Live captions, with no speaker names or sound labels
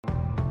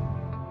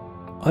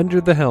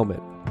Under the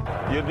Helmet,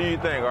 You do your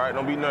thing, all right?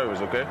 Don't be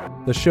nervous, okay?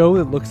 the show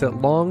that looks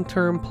at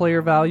long-term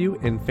player value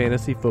in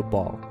fantasy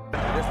football.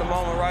 It's the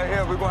moment right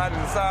here. We're going to have to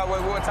decide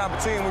what type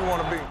of team we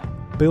want to be.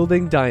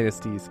 Building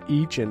dynasties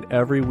each and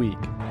every week.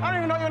 I don't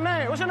even know your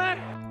name. What's your name?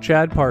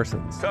 Chad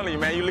Parsons, Telling you,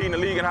 man, you leading the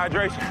league in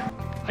hydration.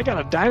 I got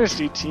a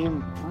dynasty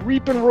team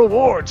reaping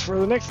rewards for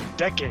the next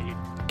decade.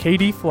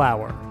 Katie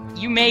Flower,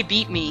 You may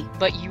beat me,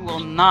 but you will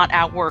not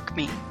outwork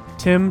me.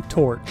 Tim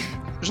Torch.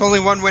 There's only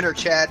one winner,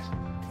 Chad.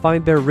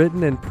 Find their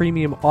written and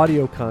premium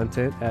audio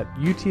content at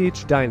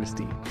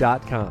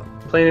uthdynasty.com.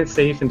 Playing it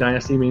safe in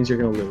Dynasty means you're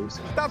going to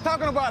lose. Stop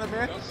talking about it,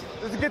 man.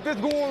 Let's get this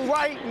going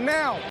right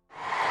now.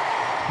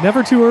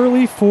 Never too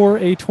early for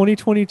a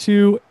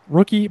 2022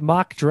 rookie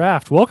mock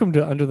draft. Welcome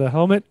to Under the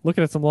Helmet,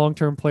 looking at some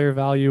long-term player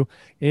value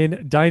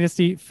in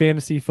Dynasty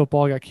Fantasy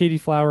Football. I got Katie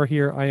Flower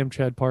here. I am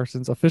Chad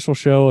Parsons, official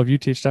show of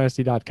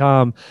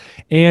uthdynasty.com.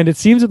 And it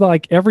seems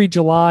like every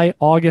July,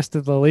 August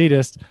at the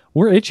latest,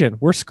 we're itching,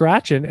 we're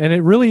scratching, and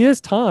it really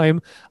is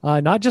time,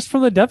 not just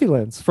from the Devy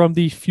lens, from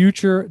the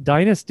future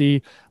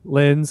Dynasty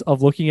lens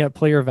of looking at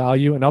player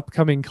value and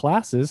upcoming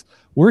classes.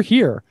 We're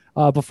here.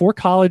 Before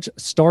college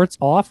starts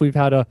off, we've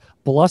had a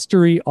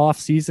blustery off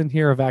season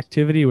here of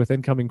activity with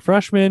incoming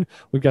freshmen.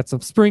 We've got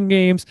some spring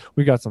games.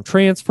 We've got some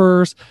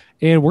transfers.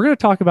 And we're going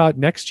to talk about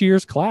next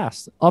year's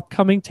class,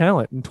 upcoming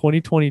talent in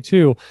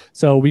 2022.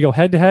 So we go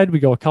head to head. We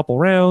go a couple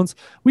rounds.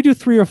 We do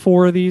 3 or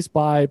 4 of these.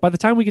 By the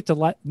time we get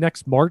to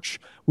next March,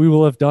 we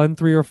will have done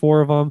 3 or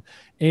 4 of them.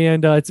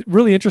 And it's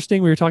really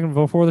interesting. We were talking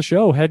before the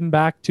show, heading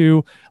back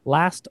to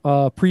last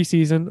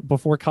preseason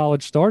before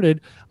college started,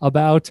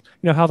 about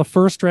how the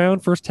first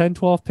round, first 10,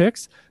 12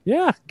 picks,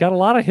 got a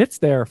lot of hits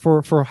there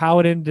for how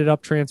it ended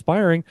up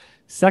transpiring.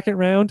 Second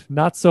round,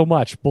 not so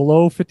much,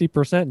 below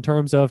 50% in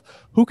terms of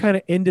who kind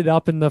of ended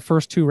up in the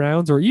first 2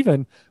 rounds or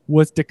even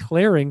was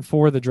declaring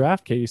for the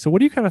draft, Katie. So what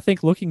do you kind of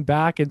think looking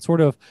back and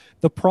sort of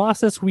the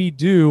process we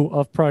do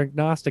of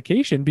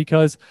prognostication?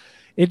 Because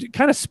it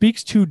kind of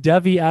speaks to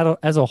Devy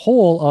as a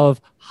whole of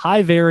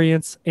high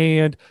variance,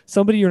 and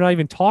somebody you're not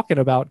even talking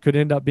about could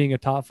end up being a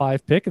top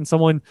 5 pick, and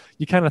someone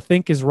you kind of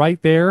think is right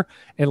there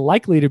and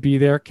likely to be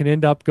there can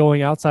end up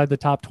going outside the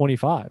top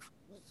 25.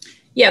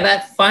 Yeah,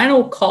 that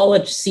final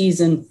college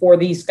season for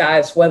these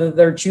guys, whether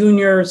they're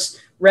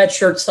juniors,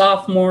 redshirt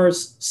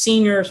sophomores,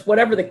 seniors,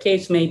 whatever the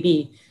case may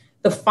be,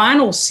 the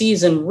final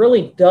season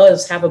really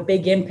does have a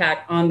big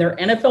impact on their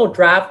NFL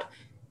draft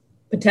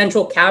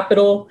potential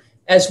capital,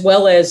 as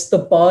well as the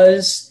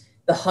buzz,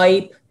 the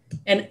hype,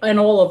 and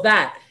all of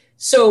that.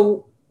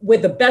 So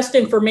with the best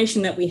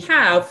information that we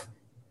have,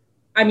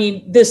 I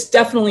mean, this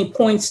definitely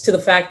points to the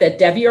fact that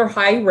Devy are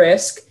high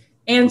risk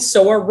and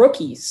so are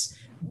rookies.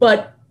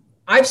 But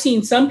I've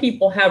seen some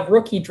people have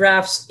rookie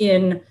drafts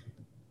in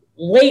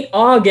late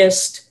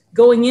August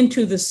going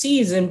into the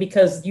season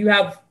because you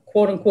have,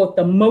 quote unquote,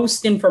 the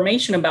most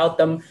information about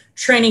them,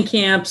 training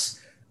camps,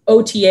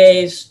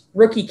 OTAs,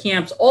 rookie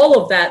camps, all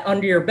of that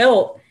under your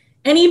belt.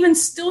 And even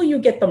still, you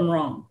get them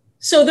wrong.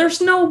 So there's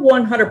no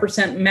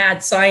 100%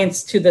 mad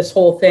science to this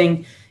whole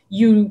thing.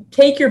 You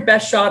take your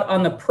best shot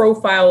on the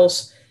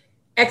profiles,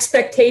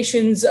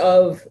 expectations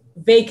of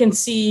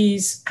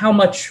vacancies, how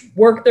much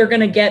work they're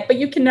going to get, but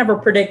you can never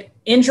predict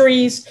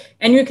injuries,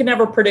 and you can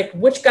never predict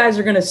which guys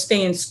are going to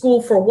stay in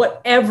school for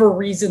whatever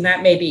reason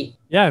that may be.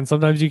 Yeah, and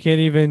sometimes you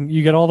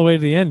get all the way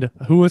to the end.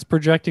 Who was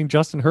projecting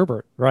Justin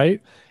Herbert,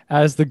 right,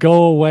 as the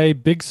go-away,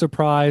 big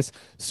surprise,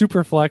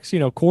 super flex,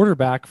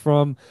 quarterback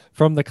from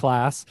the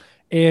class?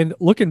 And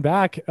looking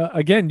back,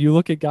 again, you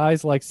look at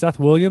guys like Seth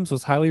Williams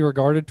was highly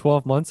regarded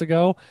 12 months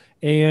ago,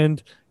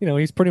 and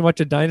he's pretty much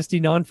a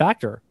dynasty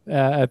non-factor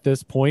at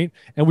this point.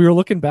 And we were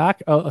looking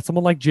back,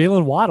 someone like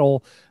Jalen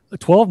Waddle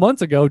 12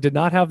 months ago did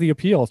not have the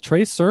appeal.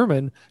 Trey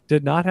Sermon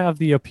did not have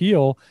the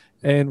appeal,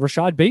 and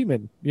Rashad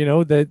Bateman,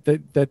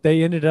 that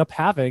they ended up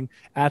having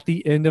at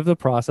the end of the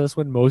process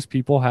when most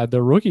people had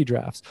their rookie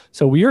drafts.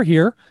 So we are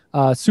here.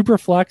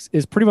 Superflex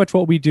is pretty much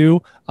what we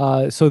do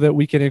so that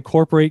we can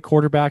incorporate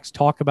quarterbacks,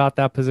 talk about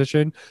that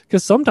position,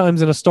 because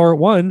sometimes in a start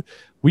one,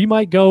 we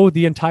might go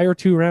the entire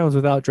 2 rounds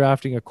without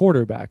drafting a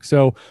quarterback.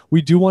 So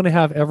we do want to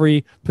have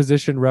every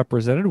position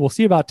represented. We'll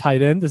see about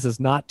tight end. This is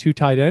not 2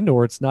 tight end,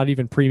 or it's not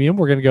even premium.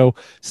 We're going to go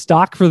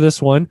stock for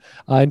this one.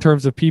 In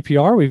terms of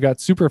PPR, we've got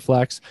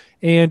Superflex.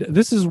 And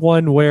this is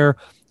one where,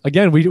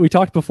 again, we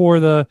talked before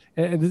the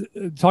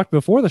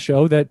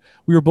show that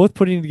we were both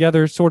putting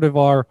together sort of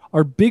our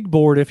big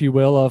board, if you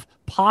will, of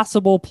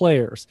possible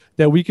players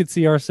that we could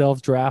see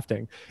ourselves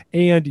drafting.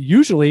 And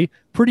usually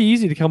pretty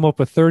easy to come up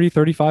with 30,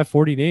 35,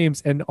 40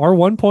 names. And our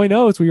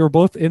 1.0s, we were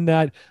both in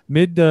that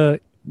mid to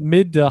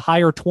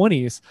higher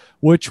 20s,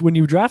 which when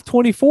you draft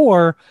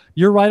 24,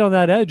 you're right on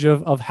that edge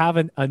of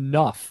having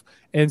enough.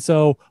 And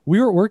so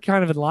we're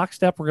kind of in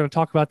lockstep. We're going to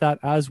talk about that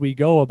as we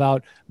go,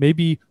 about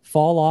maybe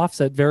fall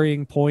offs at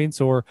varying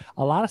points or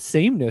a lot of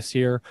sameness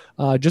here,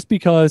 just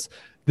because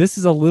this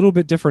is a little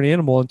bit different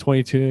animal in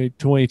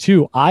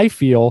 2022, I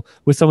feel,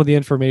 with some of the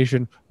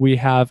information we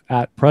have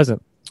at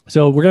present.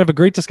 So we're gonna have a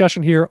great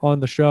discussion here on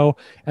the show.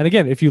 And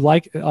again, if you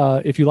like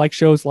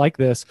shows like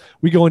this,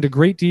 we go into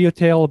great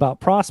detail about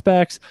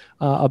prospects,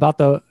 about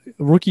the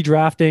rookie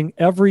drafting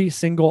every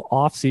single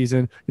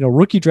offseason.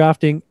 Rookie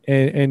drafting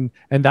and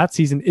that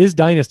season is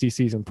dynasty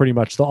season. Pretty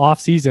much the off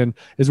season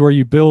is where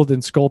you build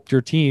and sculpt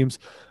your teams.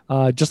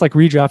 Just like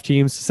redraft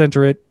teams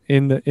center it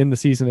in the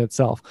season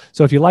itself.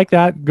 So if you like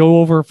that, go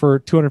over for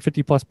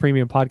 250 plus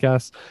premium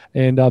podcasts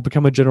and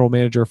become a general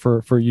manager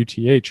for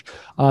UTH.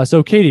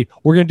 So Katie,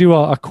 we're going to do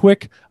a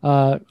quick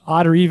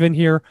odd or even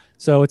here.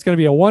 So it's going to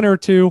be a 1 or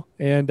 2.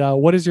 And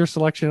what is your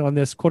selection on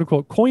this quote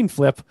unquote coin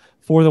flip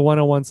for the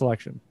 101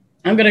 selection?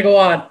 I'm going to go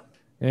odd.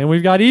 And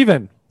we've got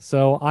even.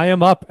 So I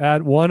am up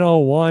at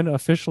 101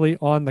 officially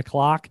on the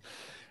clock.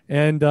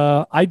 And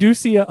I do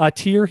see a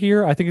tier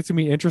here. I think it's going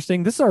to be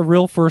interesting. This is our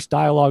real first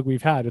dialogue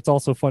we've had. It's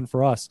also fun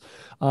for us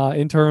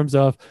in terms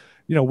of,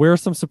 where are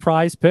some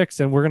surprise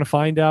picks, and we're going to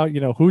find out,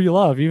 who you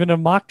love. Even in a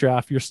mock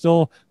draft, you're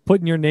still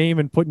putting your name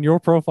and putting your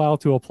profile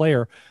to a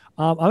player.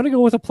 I'm going to go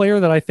with a player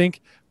that I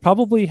think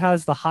probably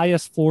has the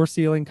highest floor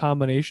ceiling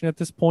combination at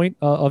this point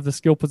of the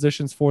skill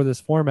positions for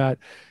this format.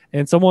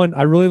 And someone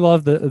I really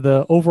love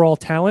the overall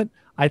talent.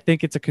 I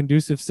think it's a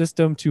conducive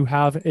system to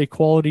have a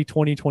quality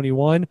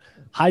 2021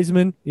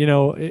 Heisman.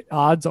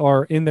 Odds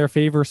are in their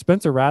favor.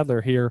 Spencer Rattler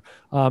here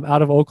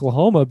out of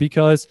Oklahoma,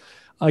 because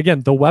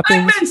again, the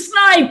weapons. I've been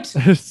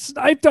sniped.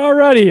 Sniped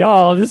already.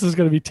 Oh, this is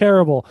going to be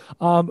terrible.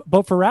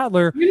 But for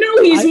Rattler,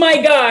 he's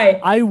my guy.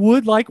 I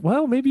would like.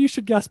 Well, maybe you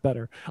should guess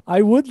better.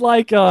 I would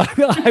like.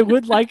 I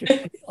would like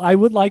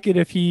it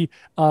if he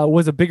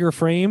was a bigger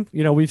frame.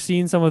 We've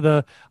seen some of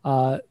the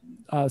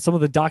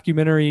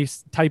documentary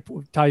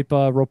type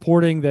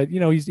reporting that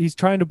he's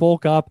trying to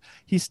bulk up.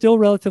 He's still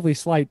relatively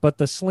slight, but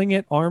the sling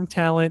it, arm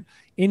talent,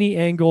 any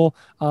angle,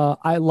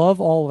 I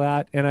love all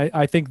that, and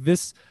I think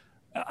this.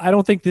 I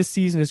don't think this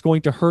season is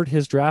going to hurt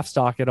his draft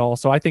stock at all.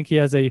 So I think he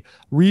has a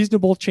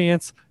reasonable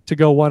chance to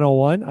go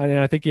 101, and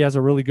I think he has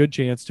a really good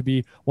chance to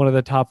be one of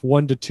the top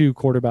 1 to 2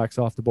 quarterbacks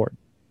off the board.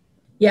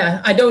 Yeah,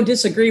 I don't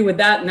disagree with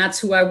that, and that's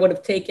who I would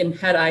have taken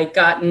had I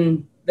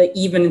gotten the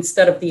even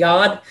instead of the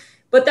odd.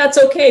 But that's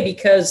okay,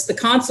 because the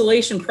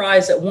consolation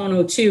prize at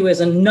 102 is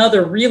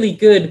another really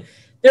good.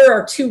 There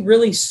are 2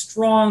 really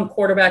strong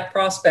quarterback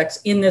prospects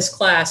in this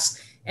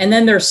class. And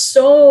then there's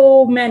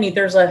so many.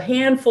 There's a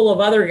handful of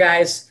other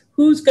guys.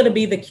 Who's going to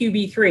be the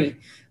QB3?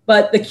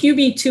 But the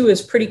QB2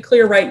 is pretty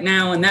clear right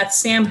now, and that's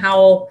Sam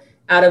Howell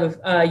out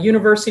of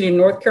University of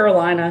North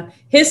Carolina.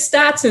 His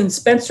stats and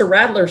Spencer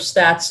Rattler's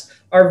stats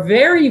are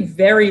very,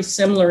 very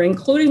similar,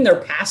 including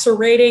their passer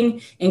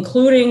rating,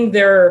 including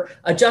their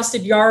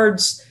adjusted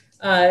yards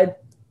per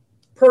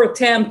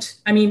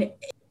attempt. I mean,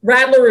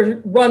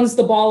 Rattler runs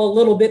the ball a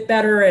little bit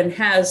better and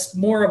has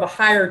more of a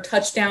higher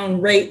touchdown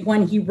rate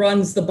when he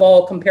runs the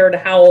ball compared to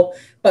Howell,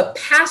 but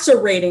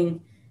passer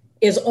rating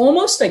is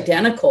almost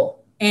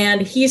identical.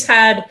 And he's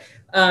had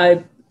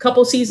a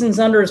couple seasons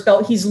under his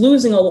belt. He's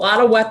losing a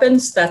lot of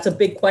weapons. That's a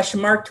big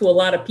question mark to a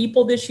lot of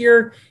people this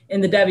year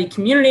in the Devy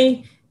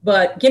community.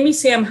 But give me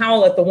Sam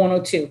Howell at the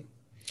 102.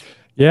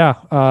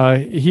 Yeah,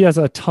 he has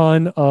a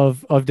ton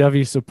of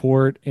Devy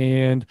support,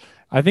 and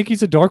I think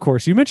he's a dark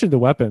horse. You mentioned the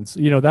weapons.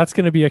 That's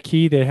going to be a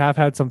key. They have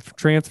had some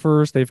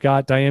transfers. They've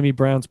got Diami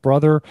Brown's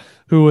brother,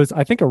 who was,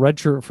 I think, a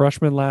redshirt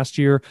freshman last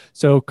year.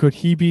 So could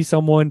he be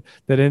someone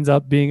that ends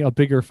up being a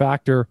bigger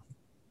factor?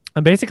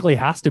 And basically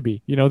has to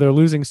be. They're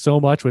losing so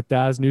much with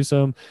Daz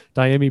Newsome,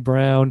 Diami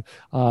Brown.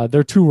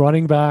 They're 2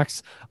 running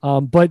backs.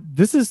 But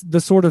this is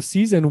the sort of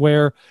season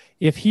where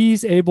if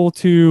he's able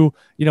to,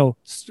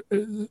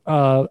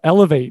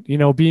 elevate,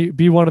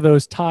 be one of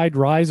those tide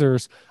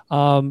risers,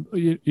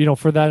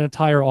 for that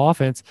entire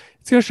offense,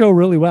 it's going to show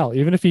really well.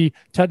 Even if he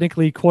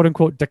technically, quote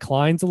unquote,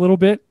 declines a little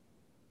bit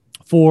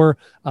for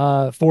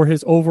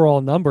his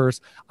overall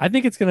numbers, I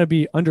think it's going to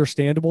be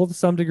understandable to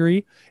some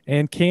degree.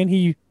 And can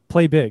he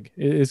play big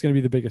is going to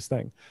be the biggest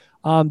thing.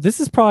 This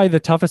is probably the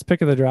toughest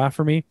pick of the draft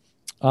for me.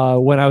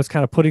 When I was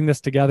kind of putting this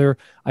together,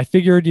 I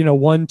figured,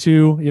 1,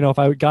 2, if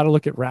I got to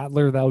look at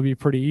Rattler, that would be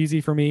pretty easy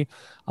for me.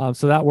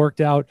 So that worked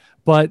out.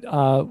 But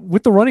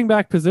with the running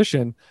back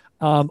position,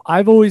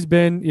 I've always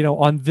been,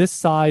 on this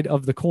side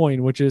of the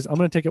coin, which is I'm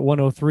going to take at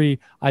 103,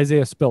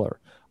 Isaiah Spiller.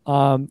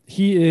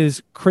 He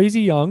is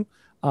crazy young.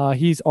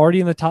 He's already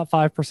in the top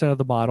 5% of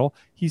the model.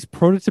 He's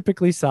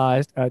prototypically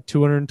sized at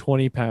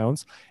 220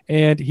 pounds,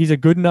 and he's a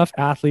good enough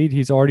athlete.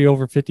 He's already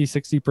over 50,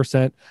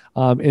 60%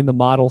 in the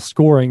model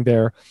scoring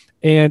there.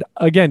 And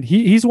again,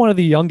 he's one of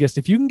the youngest.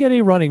 If you can get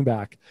a running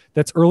back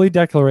that's early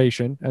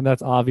declaration, and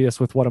that's obvious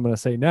with what I'm going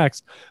to say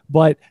next,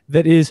 but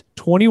that is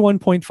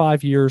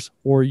 21.5 years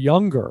or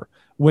younger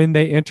when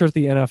they enter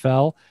the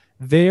NFL,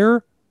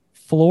 their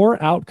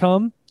floor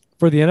outcome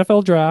for the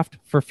NFL draft,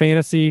 for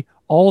fantasy,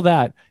 all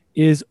that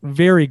is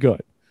very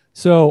good.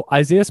 So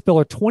Isaiah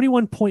Spiller,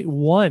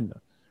 21.1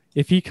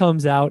 if he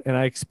comes out, and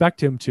I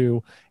expect him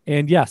to.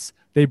 And yes,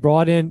 They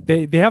brought in,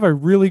 they have a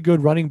really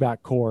good running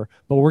back core,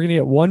 but we're going to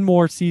get one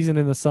more season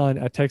in the sun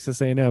at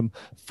Texas A&M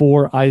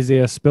for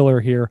Isaiah Spiller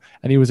here.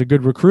 And he was a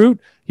good recruit.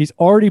 He's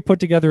already put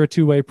together a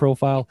two-way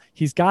profile.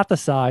 He's got the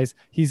size.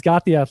 He's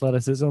got the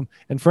athleticism.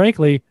 And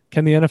frankly,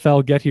 can the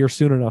NFL get here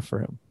soon enough for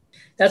him?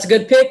 That's a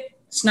good pick.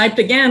 Sniped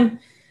again.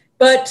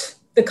 But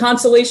the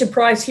consolation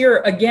prize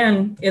here,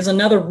 again, is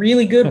another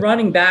really good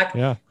running back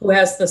who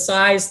has the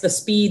size, the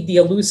speed, the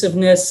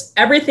elusiveness,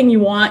 everything you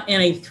want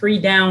in a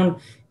 3-down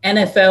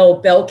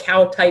NFL bell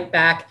cow type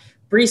back.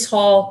 Breece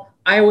Hall,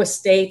 Iowa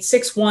State,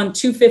 6'1",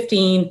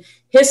 215.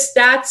 His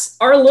stats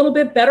are a little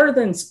bit better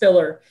than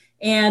Spiller.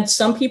 And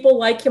some people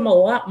like him a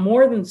lot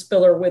more than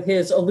Spiller with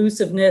his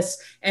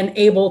elusiveness and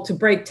able to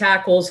break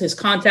tackles, his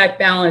contact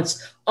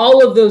balance,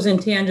 all of those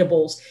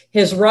intangibles.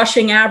 His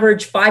rushing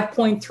average,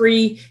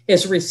 5.3,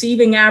 his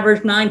receiving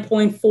average,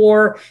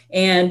 9.4,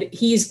 and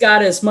he's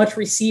got as much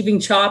receiving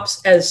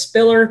chops as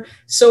Spiller.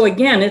 So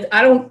again,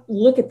 I don't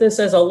look at this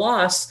as a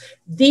loss.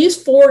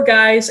 These four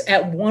guys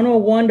at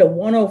 101 to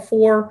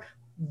 104,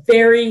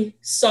 very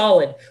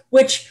solid,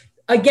 which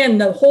again,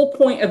 the whole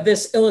point of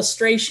this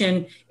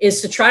illustration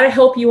is to try to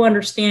help you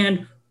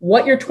understand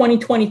what your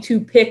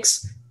 2022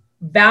 picks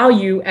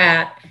value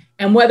at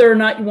and whether or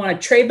not you want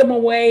to trade them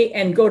away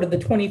and go to the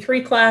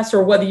 23 class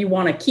or whether you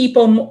want to keep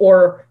them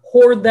or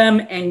hoard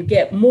them and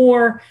get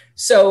more.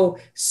 So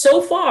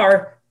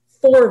far,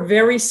 four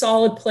very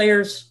solid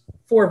players,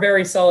 four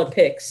very solid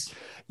picks.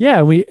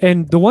 Yeah,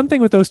 and the one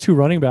thing with those two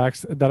running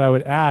backs that I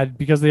would add,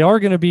 because they are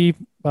going to be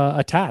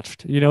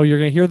attached, you're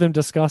going to hear them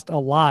discussed a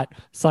lot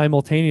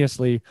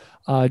simultaneously,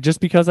 just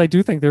because I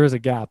do think there is a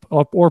gap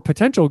or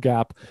potential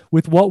gap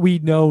with what we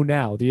know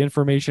now. The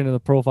information and the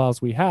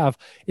profiles we have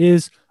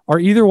are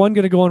either one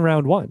going to go in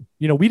round one.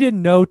 We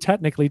didn't know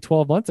technically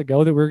 12 months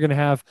ago that we were going to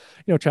have,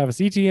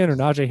 Travis Etienne or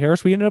Najee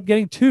Harris. We ended up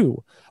getting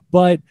two,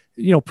 but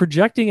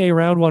projecting a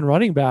round one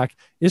running back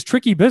is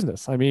tricky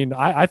business. I mean,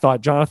 I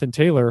thought Jonathan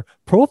Taylor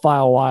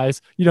profile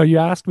wise, you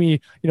asked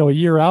me, a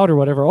year out or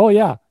whatever. Oh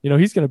yeah.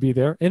 He's going to be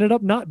there. Ended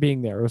up not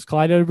being there. It was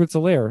Clyde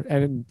Edwards-Helaire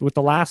and with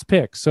the last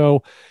pick.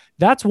 So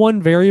that's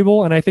one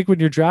variable. And I think when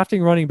you're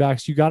drafting running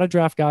backs, you got to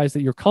draft guys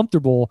that you're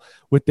comfortable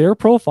with their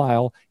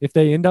profile. If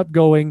they end up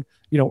going,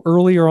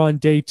 earlier on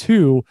day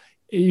two,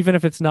 even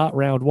if it's not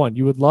round one,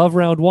 you would love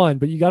round one,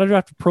 but you got to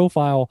draft a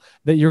profile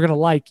that you're going to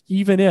like,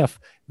 even if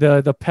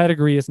the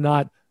pedigree is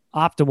not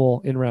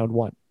optimal in round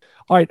one.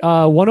 All right,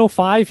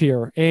 105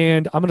 here,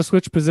 and I'm going to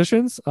switch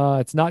positions.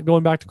 It's not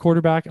going back to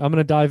quarterback. I'm going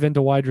to dive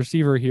into wide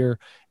receiver here,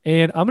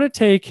 and I'm going to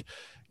take,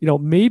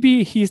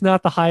 maybe he's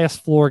not the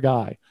highest floor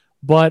guy,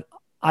 but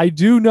I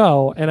do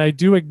know, and I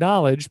do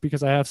acknowledge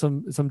because I have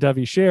some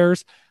Devy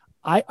shares.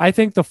 I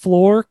think the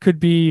floor could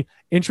be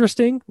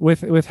interesting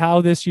with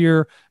how this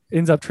year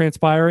ends up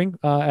transpiring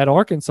at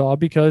Arkansas,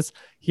 because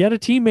he had a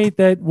teammate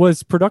that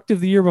was productive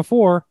the year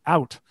before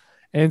out.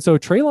 And so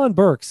Treylon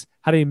Burks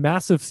had a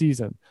massive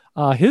season.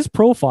 His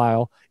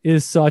profile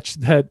is such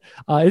that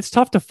it's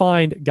tough to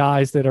find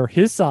guys that are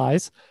his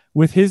size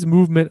with his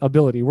movement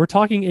ability. We're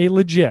talking a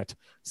legit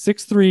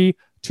 6'3",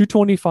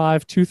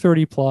 225,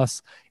 230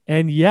 plus,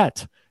 and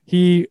yet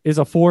he is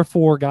a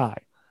 4'4" guy.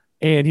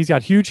 And he's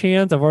got huge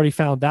hands. I've already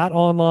found that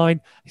online.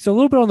 He's a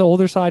little bit on the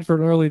older side for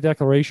an early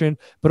declaration,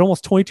 but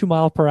almost 22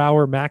 miles per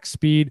hour max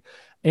speed.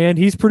 And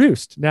he's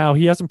produced. Now,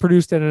 he hasn't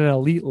produced at an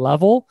elite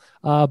level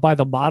by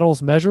the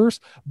model's measures,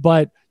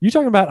 but you're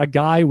talking about a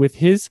guy with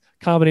his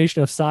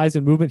combination of size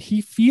and movement. He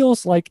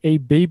feels like a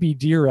baby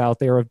deer out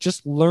there of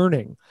just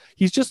learning.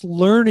 He's just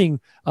learning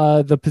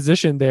the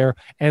position there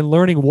and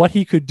learning what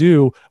he could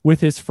do with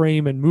his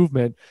frame and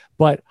movement,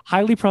 but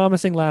highly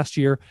promising last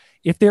year.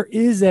 If there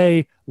is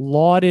a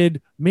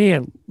lauded,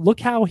 man, look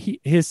how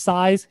his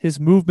size, his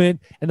movement,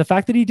 and the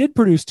fact that he did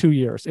produce 2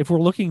 years. If we're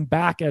looking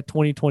back at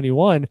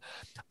 2021,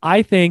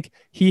 I think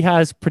he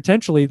has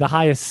potentially the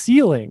highest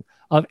ceiling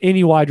of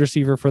any wide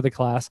receiver for the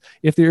class.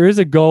 If there is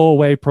a go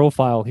away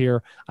profile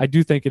here, I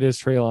do think it is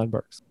Treylon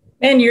Burks.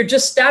 Man, you're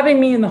just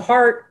stabbing me in the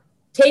heart,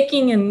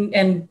 taking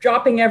and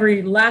dropping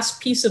every last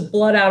piece of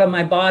blood out of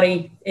my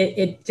body.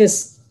 It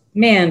just,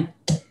 man,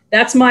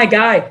 that's my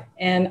guy.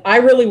 And I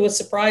really was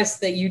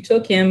surprised that you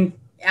took him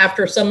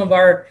after some of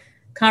our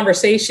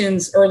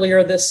conversations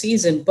earlier this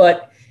season.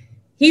 But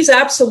he's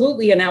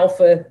absolutely an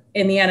alpha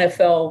in the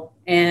NFL,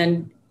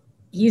 and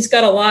he's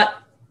got a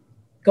lot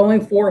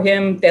going for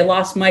him. They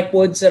lost Mike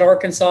Woods at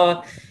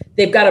Arkansas.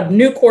 They've got a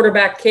new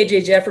quarterback,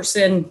 KJ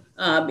Jefferson.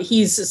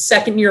 He's a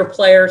second-year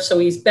player, so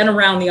he's been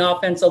around the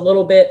offense a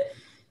little bit.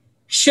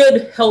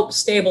 Should help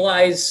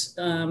stabilize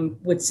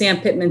with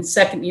Sam Pittman's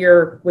second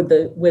year with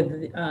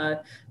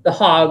the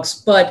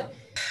Hogs. But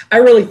I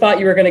really thought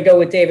you were going to go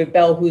with David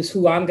Bell,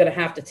 who I'm going to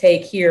have to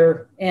take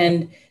here.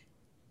 And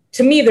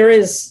to me, there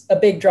is a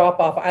big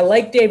drop-off. I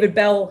like David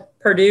Bell,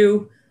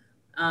 Purdue.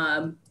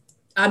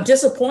 I'm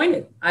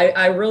disappointed.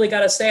 I really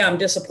got to say I'm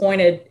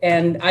disappointed.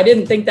 And I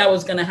didn't think that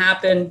was going to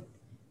happen,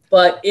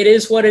 but it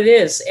is what it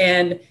is.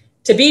 And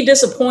to be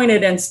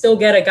disappointed and still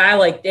get a guy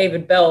like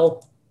David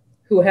Bell,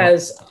 who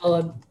has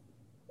a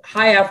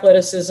high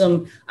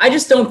athleticism. I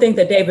just don't think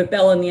that David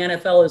Bell in the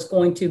NFL is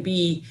going to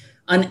be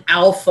an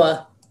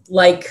alpha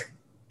like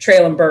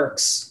Treylon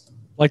Burks.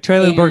 Like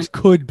Treylon Burks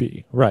could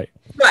be, right?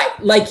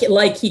 Right,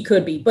 like he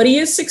could be. But he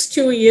is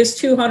 6'2", he is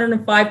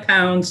 205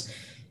 pounds,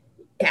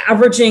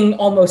 averaging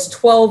almost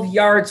 12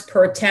 yards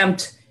per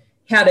attempt.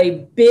 Had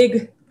a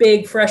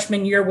big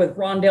freshman year with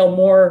Rondale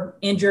Moore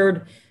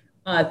injured,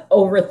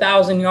 over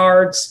 1,000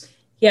 yards.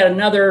 He had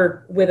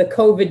another with a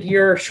COVID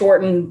year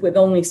shortened with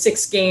only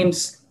 6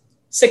 games,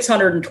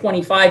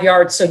 625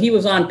 yards. So he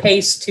was on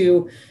pace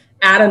to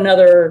add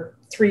another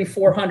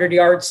 300-400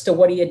 yards to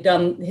what he had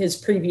done his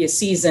previous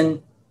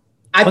season.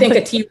 I think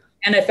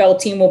NFL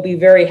team will be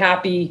very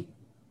happy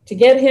to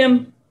get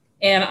him,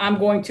 and I'm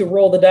going to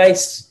roll the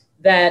dice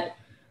that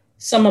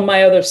some of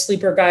my other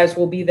sleeper guys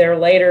will be there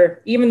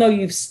later, even though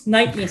you've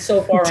sniped me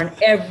so far on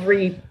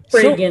every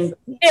friggin'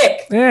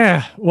 pick.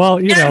 Yeah, well,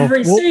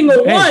 every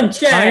single one,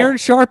 Chad. Iron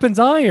sharpens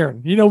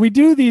iron. We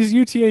do these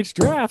UTH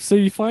drafts, so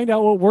you find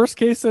out what worst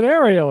case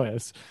scenario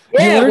is.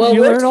 Yeah,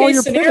 worst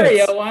case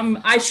scenario,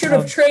 I should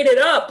have traded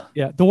up.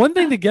 Yeah, the one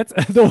thing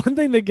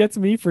that gets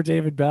me for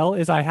David Bell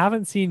is I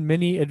haven't seen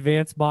many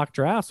advanced mock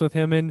drafts with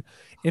him in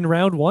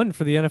round 1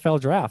 for the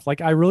NFL draft. Like,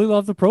 I really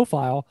love the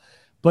profile.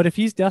 But if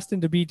he's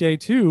destined to be day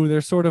 2,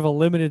 there's sort of a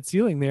limited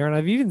ceiling there. And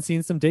I've even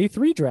seen some day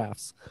 3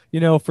 drafts,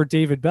 for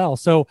David Bell.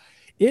 So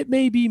it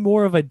may be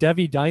more of a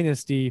Devy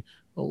dynasty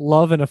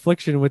love and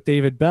affliction with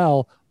David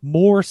Bell,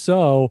 more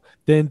so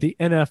than the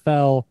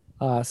NFL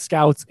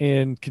scouts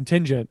and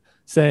contingent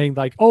saying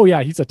like, oh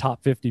yeah, he's a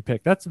top 50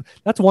 pick. That's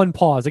one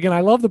pause. Again,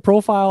 I love the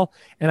profile,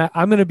 and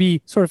I'm going to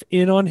be sort of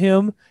in on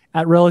him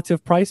at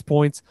relative price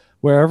points.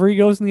 Wherever he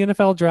goes in the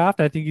NFL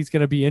draft, I think he's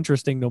going to be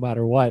interesting no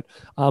matter what.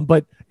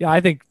 But yeah, I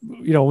think,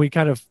 we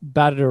kind of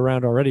batted it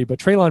around already, but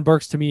Treylon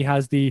Burks to me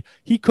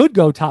he could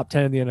go top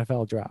 10 in the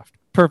NFL draft.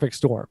 Perfect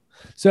storm.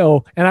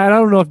 So, and I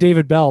don't know if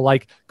David Bell,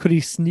 could he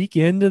sneak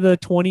into the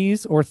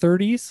 20s or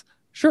 30s?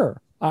 Sure.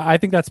 I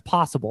think that's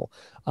possible.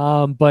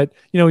 But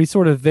he's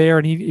sort of there,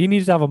 and he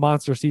needs to have a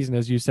monster season,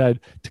 as you said,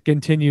 to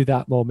continue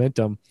that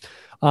momentum.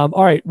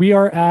 All right. We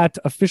are at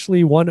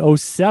officially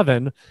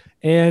 107.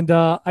 And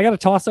I got a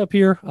toss up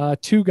here.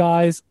 2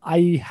 guys.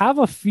 I have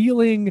a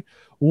feeling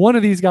one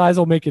of these guys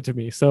will make it to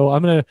me. So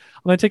I'm gonna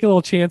take a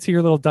little chance here,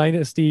 a little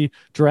dynasty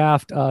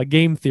draft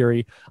game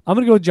theory. I'm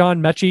gonna go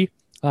John Mechie.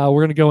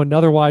 We're gonna go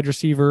another wide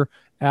receiver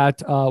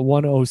at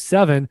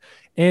 107.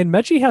 And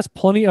Mechie has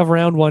plenty of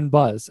round 1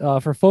 buzz.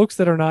 For folks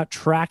that are not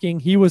tracking,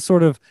 he was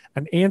sort of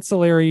an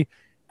ancillary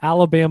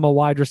Alabama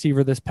wide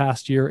receiver this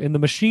past year in the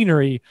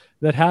machinery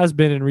that has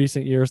been in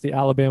recent years, the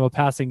Alabama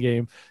passing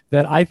game,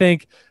 that I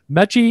think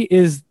Mechie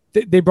is,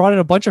 they brought in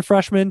a bunch of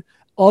freshmen.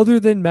 Other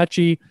than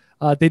Mechie,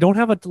 they don't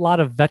have a lot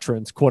of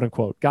veterans, quote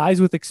unquote, guys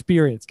with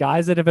experience,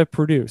 guys that have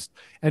produced.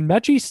 And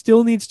Mechie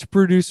still needs to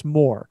produce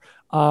more.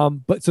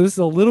 But so this is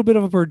a little bit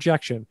of a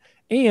projection.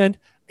 And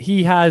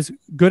he has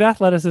good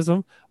athleticism,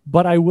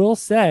 but I will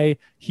say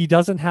he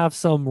doesn't have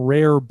some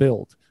rare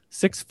build.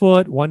 6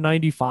 foot,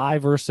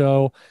 195 or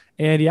so.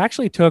 And he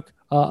actually took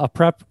a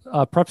prep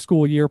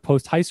school year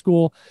post high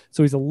school.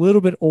 So he's a little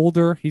bit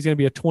older. He's going to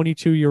be a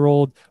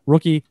 22-year-old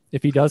rookie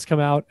if he does come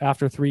out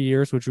after 3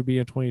 years, which would be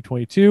in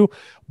 2022.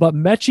 But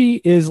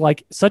Mechie is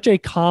like such a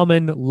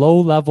common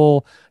low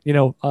level,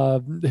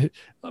 breakout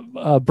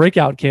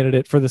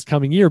candidate for this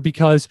coming year,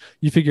 because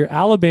you figure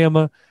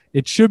Alabama,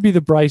 it should be the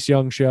Bryce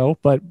Young show,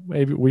 but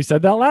maybe we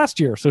said that last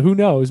year. So who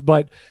knows?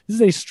 But this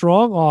is a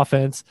strong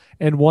offense,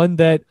 and one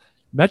that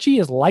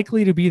Mechie is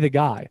likely to be the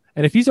guy.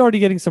 And if he's already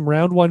getting some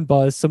round 1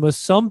 buzz, some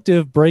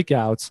assumptive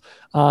breakouts,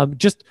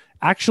 just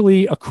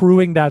actually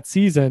accruing that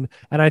season,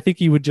 and I think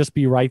he would just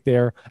be right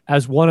there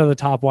as one of the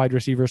top wide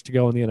receivers to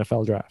go in the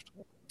NFL draft.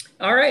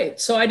 All right.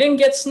 So I didn't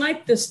get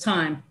sniped this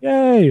time.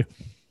 Yay.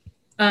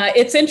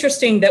 It's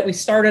interesting that we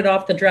started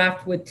off the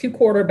draft with 2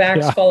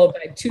 quarterbacks, followed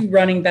by 2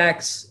 running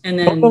backs, and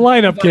then the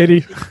lineup,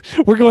 Katie.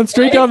 We're going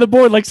straight down the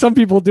board like some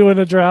people do in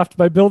a draft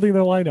by building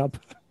their lineup.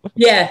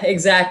 Yeah,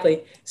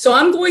 exactly. So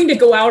I'm going to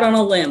go out on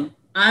a limb.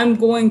 I'm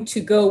going to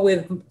go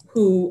with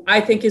who I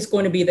think is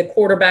going to be the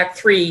quarterback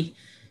 3.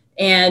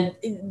 And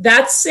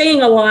that's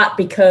saying a lot,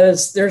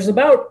 because there's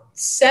about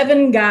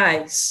 7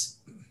 guys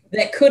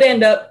that could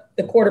end up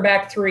the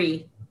quarterback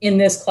 3 in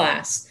this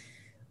class.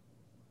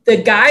 The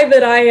guy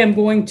that I am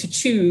going to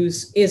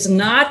choose is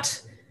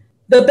not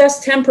the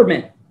best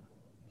temperament.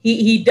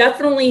 He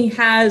definitely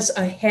has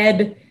a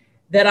head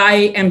that I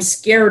am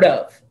scared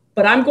of.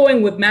 But I'm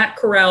going with Matt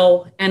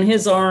Corral and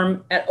his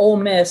arm at Ole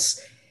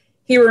Miss.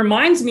 He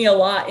reminds me a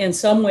lot in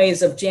some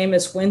ways of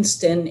Jameis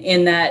Winston,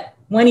 in that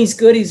when he's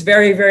good, he's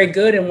very, very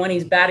good. And when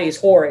he's bad, he's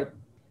horrid.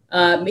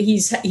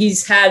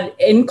 He's had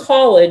in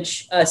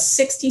college a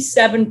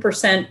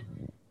 67%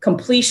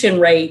 completion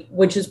rate,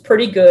 which is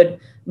pretty good.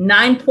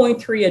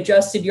 9.3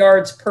 adjusted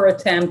yards per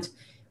attempt.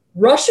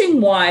 Rushing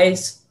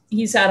wise,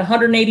 he's had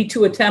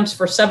 182 attempts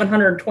for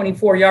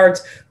 724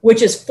 yards,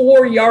 which is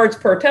 4 yards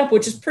per attempt,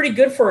 which is pretty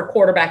good for a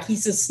quarterback.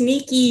 He's a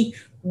sneaky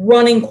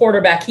running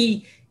quarterback.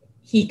 He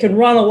can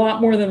run a lot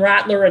more than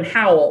Rattler and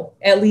Howell.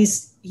 At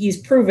least he's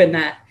proven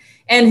that.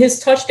 And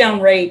his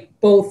touchdown rate,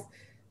 both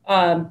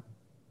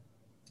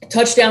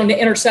touchdown to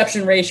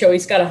interception ratio,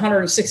 he's got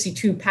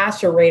 162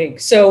 passer rating.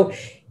 So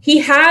he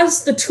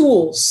has the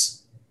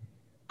tools.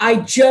 I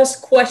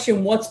just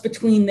question what's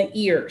between the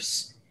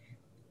ears.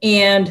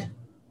 And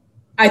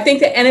I think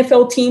the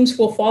NFL teams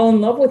will fall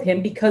in love with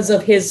him because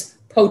of his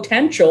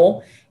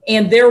potential,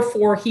 and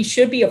therefore he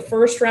should be a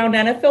first-round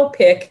NFL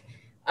pick,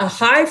 a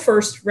high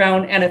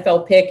first-round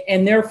NFL pick,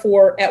 and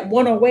therefore at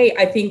 108,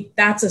 I think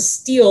that's a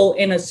steal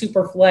in a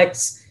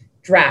Superflex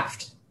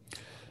draft.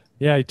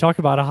 Yeah, you talk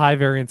about a high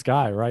variance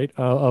guy, right?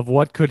 Of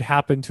what could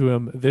happen to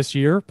him this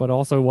year, but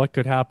also what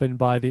could happen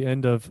by the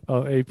end of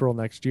April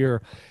next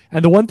year.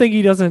 And the one thing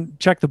he doesn't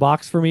check the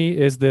box for me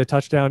is the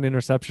touchdown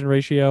interception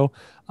ratio.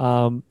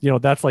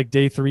 That's like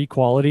day 3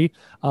 quality,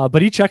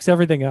 but he checks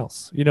everything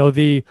else.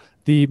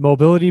 The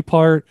mobility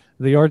part,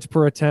 the yards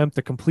per attempt,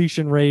 the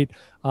completion rate,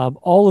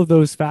 all of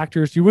those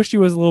factors. You wish he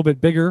was a little bit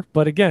bigger,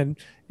 but again,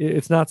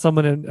 it's not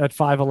someone at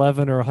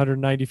 5'11" or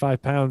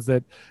 195 pounds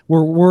that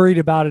we're worried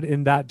about it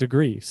in that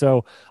degree.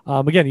 So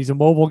again, he's a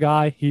mobile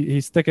guy.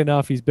 He's thick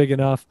enough, he's big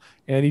enough,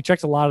 and he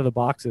checks a lot of the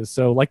boxes.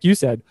 So like you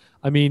said,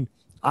 I mean,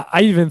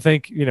 I even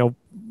think,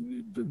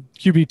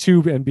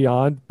 QB2 and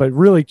beyond, but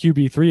really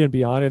QB3 and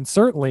beyond, and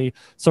certainly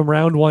some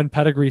round 1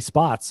 pedigree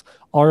spots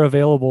are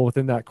available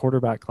within that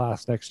quarterback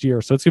class next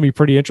year. So it's going to be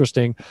pretty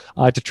interesting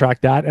to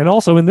track that. And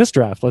also in this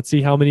draft, let's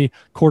see how many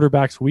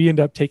quarterbacks we end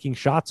up taking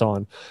shots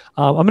on.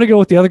 I'm going to go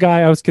with the other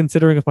guy I was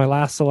considering with my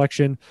last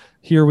selection.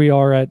 Here we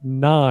are at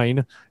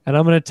 9, and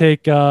I'm going to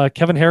take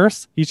Kevin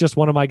Harris. He's just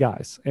one of my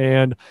guys.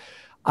 And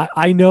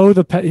I know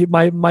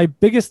my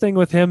biggest thing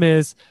with him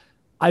is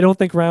I don't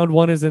think round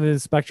 1 is in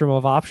his spectrum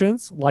of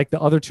options like the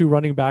other 2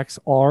 running backs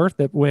are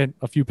that went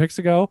a few picks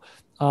ago.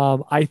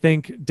 I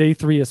think day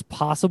 3 is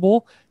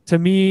possible. To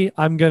me,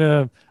 I'm going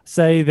to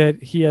say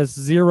that he has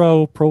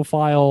 0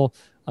 profile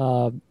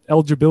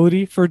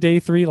eligibility for day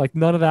 3. Like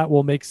none of that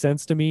will make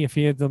sense to me if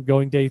he ends up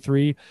going day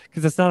 3,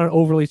 because it's not an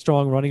overly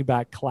strong running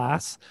back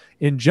class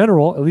in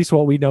general, at least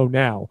what we know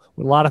now.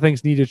 A lot of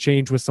things need to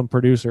change with some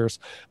producers.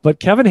 But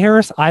Kevin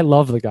Harris, I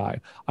love the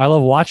guy. I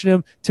love watching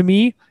him. To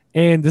me,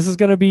 and this is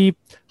going to be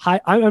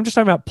high. I'm just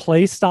talking about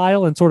play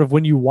style and sort of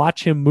when you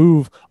watch him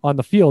move on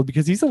the field,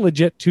 because he's a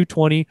legit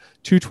 220,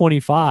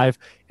 225,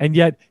 and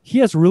yet he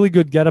has really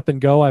good get up and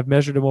go. I've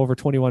measured him over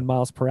 21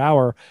 miles per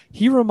hour.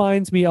 He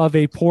reminds me of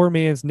a poor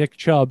man's Nick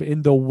Chubb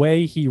in the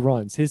way he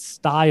runs, his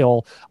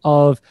style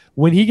of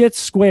when he gets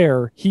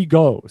square, he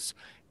goes.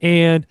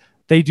 And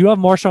they do have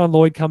Marshawn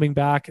Lloyd coming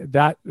back.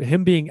 That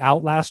him being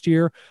out last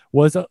year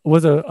was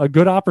a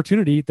good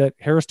opportunity that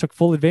Harris took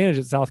full advantage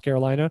at South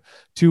Carolina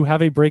to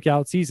have a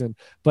breakout season.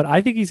 But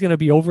I think he's going to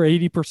be over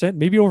 80%,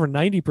 maybe over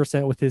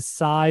 90% with his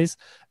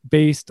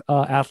size-based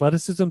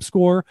athleticism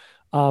score.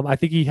 I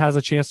think he has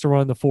a chance to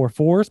run the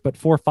 4.4s, but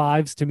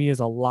 4.5s to me is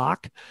a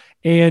lock.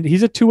 And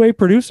he's a two-way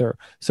producer.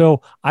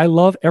 So I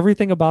love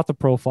everything about the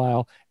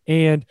profile.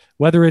 And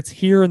whether it's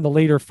here in the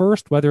later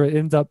first, whether it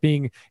ends up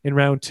being in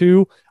round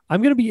 2,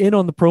 I'm going to be in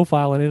on the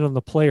profile and in on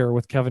the player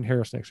with Kevin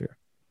Harris next year.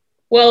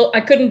 Well, I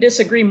couldn't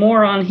disagree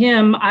more on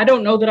him. I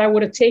don't know that I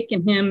would have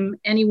taken him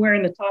anywhere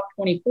in the top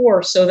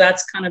 24. So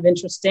that's kind of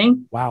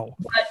interesting. Wow.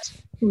 But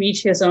to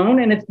each his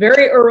own. And it's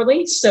very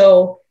early.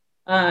 So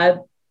I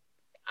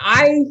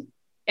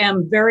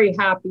am very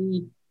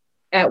happy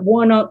at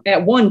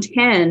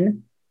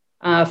 110.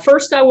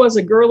 First, I was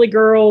a girly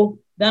girl.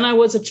 Then I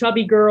was a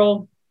chubby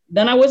girl.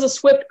 Then I was a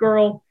Swift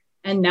girl.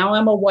 And now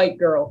I'm a white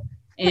girl.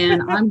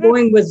 And I'm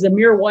going with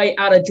Zamir White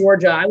out of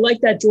Georgia. I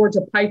like that Georgia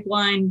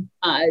pipeline.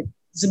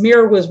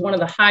 Zamir was one of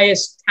the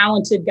highest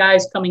talented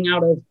guys coming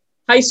out of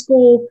high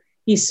school.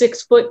 He's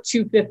 6 foot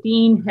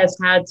 215, has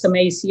had some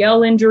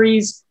ACL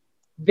injuries,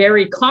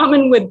 very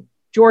common with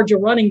Georgia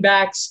running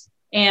backs.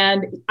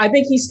 And I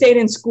think he stayed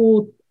in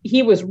school.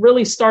 He was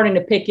really starting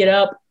to pick it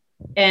up.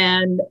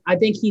 And I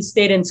think he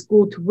stayed in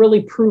school to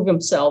really prove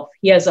himself.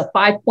 He has a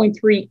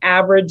 5.3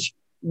 average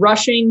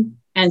rushing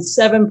and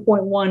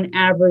 7.1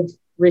 average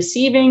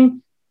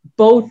receiving,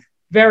 both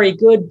very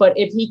good. But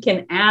if he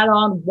can add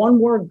on one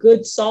more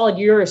good solid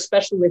year,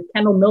 especially with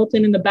Kendall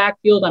Milton in the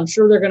backfield, I'm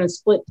sure they're going to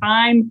split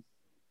time.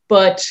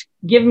 But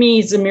give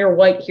me Zamir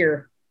White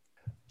here.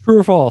 True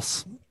or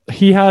false?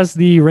 He has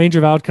the range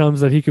of outcomes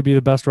that he could be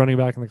the best running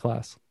back in the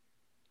class.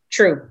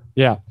 True.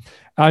 Yeah.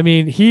 I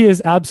mean, he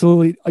is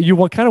absolutely, you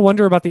kind of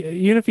wonder about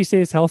even if he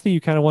stays healthy,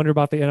 you kind of wonder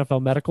about the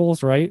NFL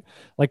medicals, right?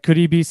 Like, could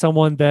he be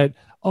someone that,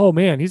 oh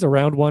man, he's a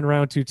round 1,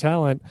 round 2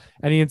 talent,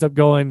 and he ends up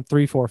going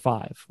 3, 4,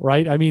 5,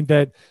 right? I mean,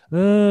 that,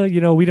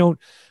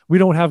 we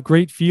don't have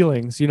great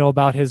feelings,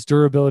 about his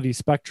durability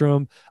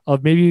spectrum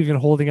of maybe even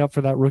holding up for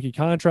that rookie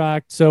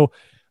contract. So,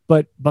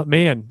 but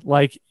man,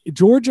 like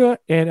Georgia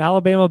and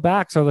Alabama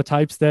backs are the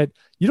types that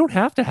you don't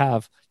have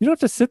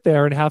to sit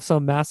there and have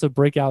some massive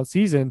breakout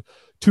season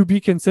to be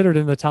considered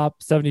in the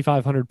top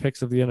 7,500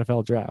 picks of the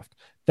NFL draft.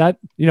 that,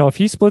 if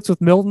he splits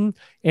with Milton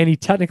and he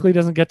technically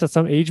doesn't get to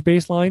some age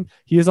baseline,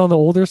 he is on the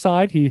older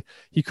side. He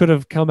could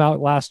have come out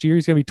last year.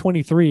 He's going to be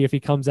 23 if he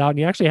comes out, and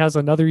he actually has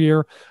another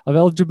year of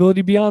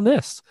eligibility beyond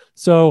this.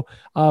 So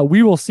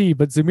we will see.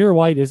 But Zamir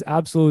White is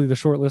absolutely the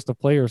short list of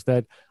players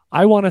that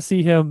I want to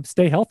see him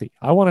stay healthy.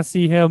 I want to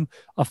see him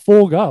a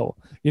full go.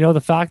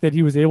 The fact that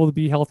he was able to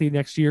be healthy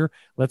next year,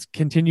 let's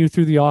continue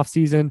through the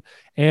offseason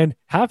and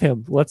have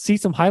him. Let's see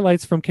some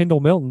highlights from Kendall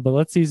Milton, but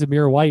let's see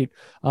Zamir White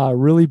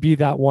really be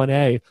that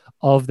 1A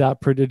of that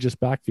prodigious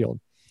backfield.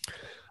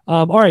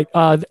 All right.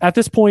 At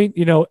this point,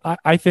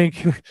 I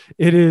think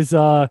it is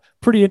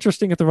pretty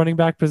interesting at the running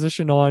back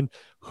position on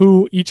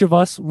who each of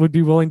us would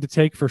be willing to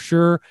take for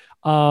sure.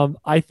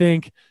 I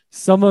think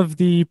some of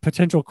the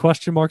potential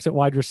question marks at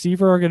wide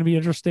receiver are going to be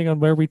interesting on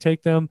where we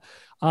take them.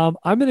 I'm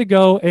going to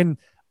go, and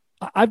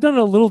I've done it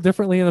a little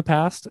differently in the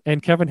past,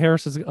 and Kevin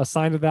Harris is a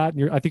sign of that.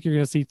 And I think you're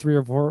going to see 3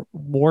 or 4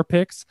 more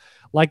picks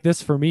like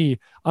this for me.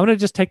 I'm going to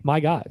just take my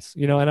guys,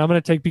 and I'm going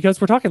to take, because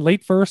we're talking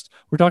late first,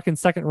 we're talking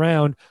second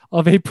round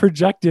of a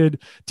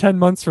projected 10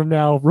 months from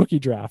now rookie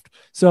draft.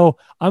 So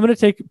I'm going to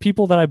take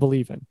people that I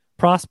believe in,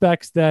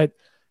 prospects that,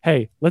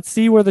 hey, let's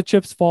see where the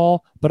chips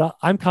fall, but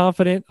I'm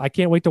confident. I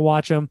can't wait to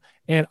watch them.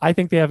 And I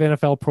think they have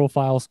NFL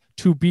profiles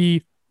to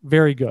be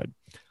very good.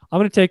 I'm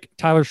going to take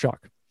Tyler Shough.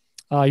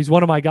 He's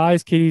one of my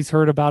guys. Katie's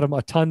heard about him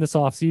a ton this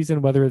offseason,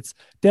 whether it's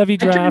Devy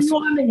drafts,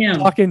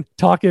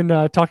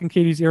 talking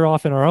Katie's ear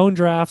off in our own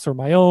drafts or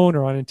my own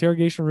or on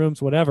interrogation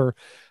rooms, whatever.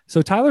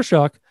 So Tyler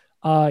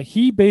Shough,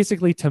 he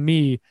basically, to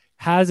me,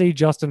 has a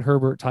Justin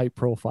Herbert type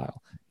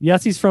profile.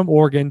 Yes, he's from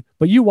Oregon,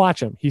 but you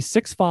watch him. He's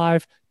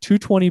 6'5",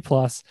 220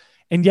 plus,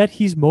 and yet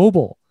he's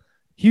mobile.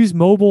 He's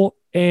mobile,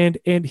 and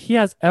he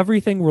has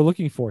everything we're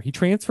looking for. He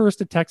transfers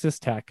to Texas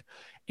Tech,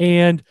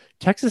 and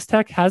Texas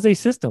Tech has a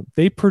system.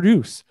 They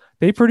produce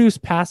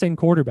passing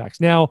quarterbacks.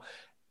 Now,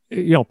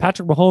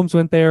 Patrick Mahomes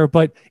went there,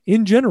 but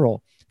in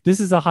general, this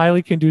is a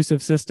highly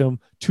conducive system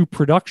to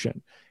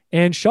production.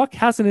 And Shough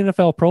has an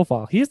NFL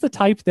profile. He is the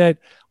type that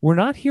we're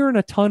not hearing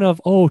a ton of,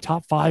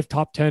 top 5,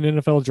 top 10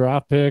 NFL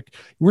draft pick.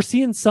 We're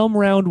seeing some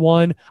round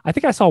 1. I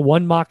think I saw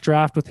one mock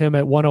draft with him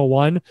at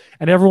 101,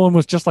 and everyone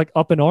was just like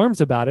up in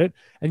arms about it.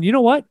 And you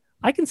know what?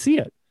 I can see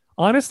it.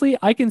 Honestly,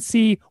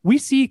 we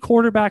see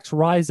quarterbacks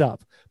rise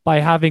up by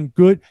having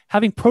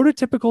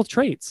prototypical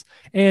traits.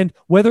 And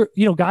whether,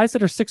 guys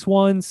that are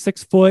 6'1",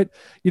 6 foot,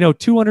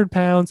 200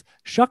 pounds,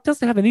 Shough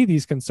doesn't have any of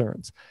these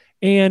concerns.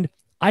 And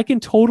I can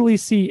totally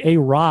see a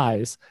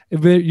rise.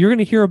 You're going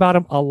to hear about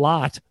him a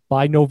lot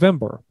by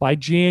November, by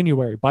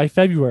January, by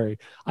February.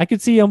 I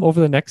could see him over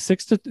the next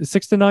 6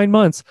 to 9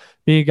 months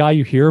being a guy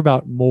you hear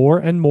about more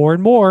and more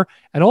and more.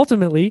 And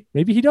ultimately,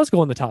 maybe he does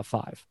go in the top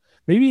 5.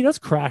 Maybe he does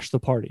crash the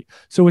party.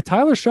 So with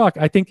Tyler Shough,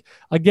 I think,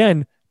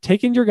 again,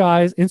 taking your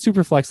guys in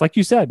Superflex, like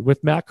you said,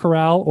 with Matt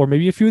Corral or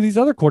maybe a few of these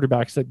other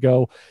quarterbacks that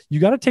go, you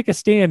got to take a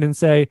stand and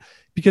say,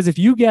 because if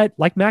you get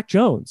like Mac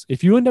Jones,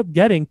 if you end up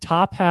getting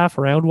top half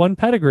round 1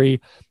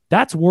 pedigree,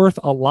 that's worth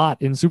a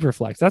lot in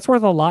Superflex. That's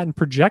worth a lot in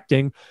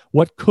projecting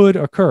what could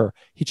occur.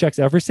 He checks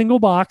every single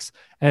box.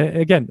 And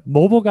again,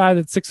 mobile guy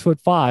that's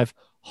 6'5",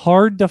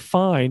 hard to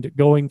find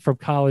going from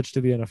college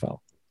to the NFL.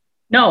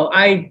 No,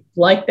 I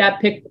like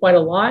that pick quite a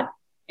lot.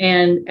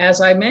 And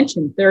as I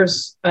mentioned,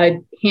 there's a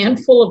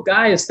handful of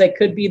guys that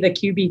could be the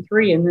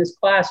QB3 in this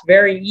class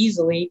very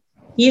easily.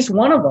 He's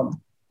one of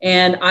them.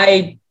 And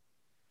I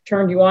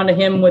turned you on to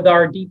him with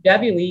our Deep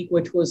Devy League,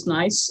 which was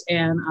nice.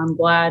 And I'm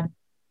glad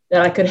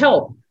that I could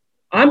help.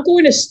 I'm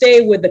going to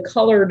stay with the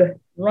colored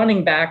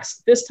running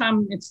backs. This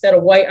time, instead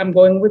of white, I'm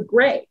going with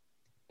gray.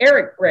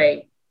 Eric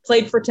Gray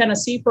played for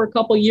Tennessee for a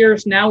couple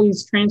years. Now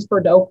he's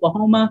transferred to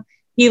Oklahoma.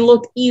 He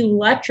looked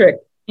electric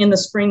in the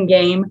spring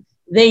game.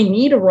 They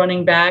need a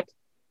running back,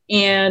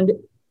 and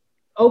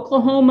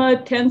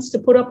Oklahoma tends to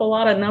put up a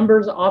lot of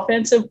numbers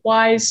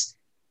offensive-wise.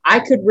 I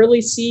could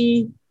really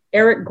see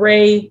Eric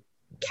Gray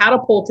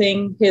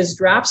catapulting his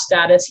draft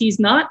status. He's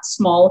not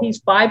small.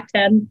 He's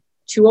 5'10",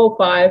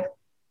 205,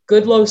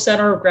 good low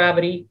center of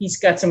gravity. He's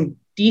got some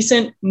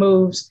decent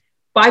moves,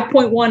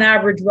 5.1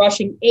 average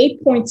rushing,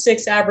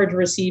 8.6 average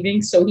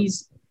receiving. So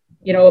he's,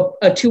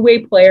 a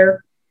two-way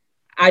player.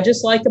 I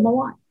just like him a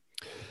lot.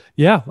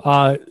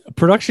 Yeah,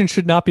 production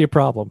should not be a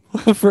problem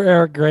for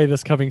Eric Gray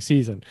this coming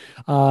season.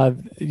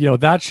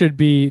 That should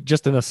be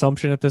just an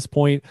assumption at this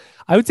point.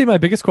 I would say my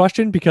biggest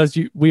question, because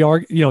he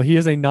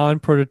is a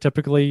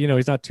non-prototypically,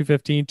 he's not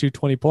 215,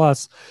 220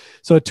 plus.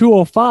 So at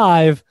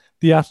 205,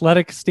 the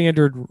athletic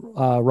standard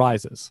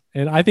rises.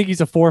 And I think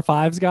he's a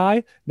 4.5s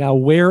guy. Now,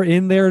 where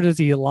in there does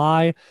he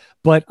lie?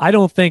 But I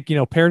don't think,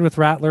 paired with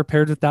Rattler,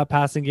 paired with that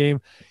passing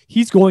game,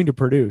 he's going to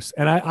produce.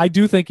 And I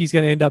do think he's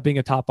going to end up being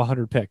a top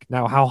 100 pick.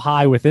 Now, how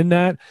high within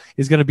that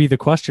is going to be the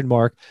question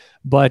mark.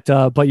 But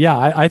yeah,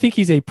 I think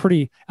he's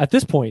at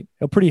this point,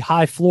 a pretty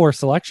high floor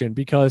selection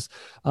because,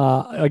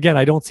 again,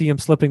 I don't see him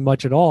slipping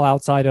much at all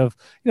outside of,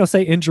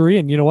 say injury.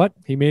 And you know what?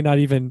 He may not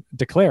even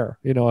declare,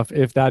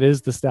 if that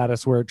is the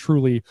status where it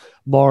truly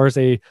mars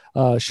a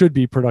should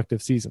be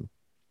productive season.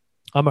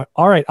 All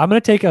right. I'm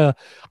going to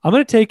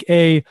take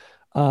a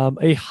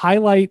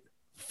highlight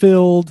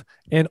filled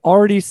and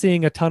already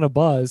seeing a ton of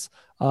buzz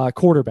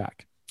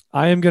quarterback.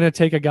 I am going to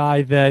take a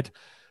guy that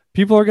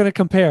people are going to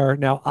compare.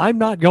 Now, I'm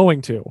not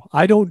going to.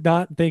 I don't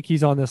not think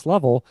he's on this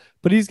level,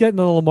 but he's getting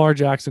the Lamar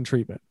Jackson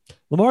treatment.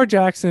 Lamar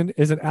Jackson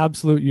is an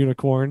absolute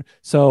unicorn.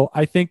 So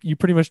I think you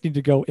pretty much need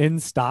to go in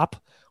stop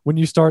when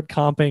you start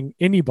comping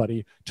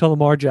anybody to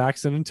Lamar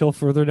Jackson until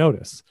further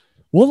notice.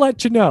 We'll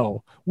let you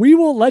know. We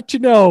will let you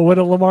know when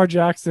a Lamar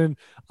Jackson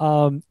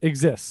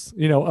exists,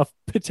 a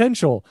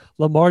potential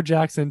Lamar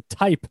Jackson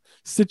type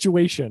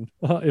situation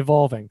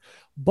evolving.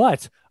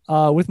 But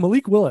with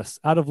Malik Willis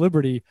out of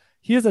Liberty,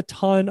 he has a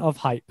ton of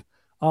hype.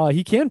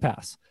 He can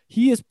pass.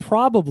 He is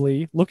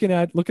probably looking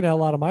at a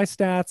lot of my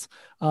stats.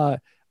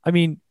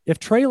 If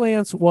Trey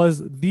Lance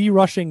was the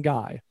rushing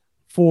guy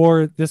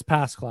for this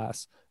pass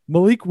class,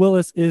 Malik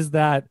Willis is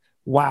that.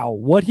 Wow,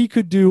 what he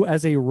could do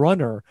as a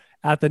runner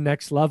at the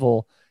next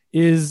level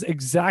is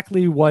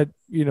exactly what,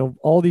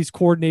 all these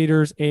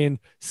coordinators and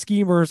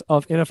schemers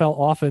of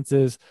NFL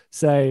offenses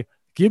say,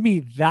 give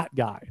me that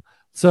guy.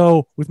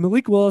 So with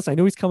Malik Willis, I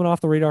know he's coming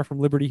off the radar from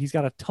Liberty. He's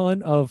got a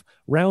ton of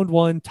round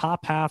one,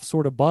 top half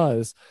sort of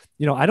buzz.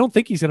 I don't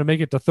think he's going to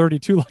make it to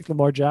 32 like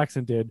Lamar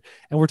Jackson did.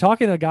 And we're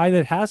talking a guy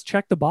that has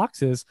checked the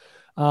boxes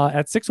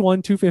at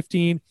 6'1",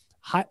 215.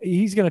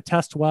 He's going to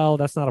test well.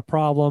 That's not a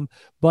problem.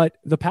 But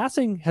the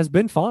passing has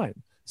been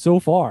fine so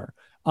far.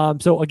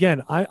 So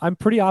again, I'm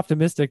pretty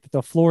optimistic that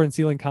the floor and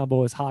ceiling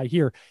combo is high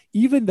here,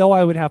 even though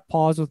I would have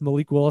pause with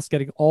Malik Willis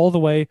getting all the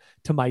way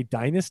to my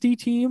dynasty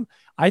team.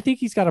 I think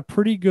he's got a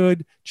pretty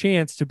good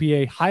chance to be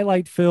a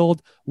highlight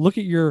filled look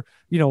at your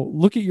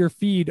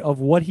feed of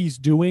what he's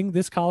doing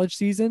this college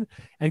season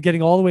and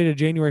getting all the way to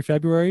January,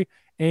 February.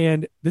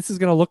 And this is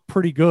going to look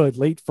pretty good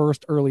late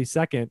first, early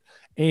second.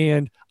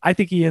 And I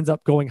think he ends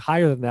up going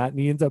higher than that. And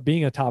he ends up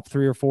being a top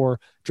 3 or 4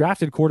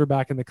 drafted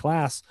quarterback in the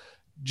class,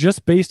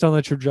 just based on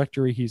the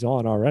trajectory he's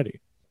on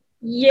already.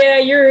 Yeah,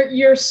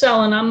 you're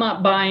selling. I'm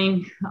not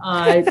buying.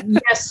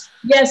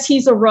 Yes,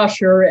 he's a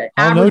rusher.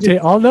 I'll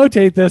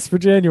notate this for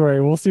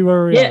January. We'll see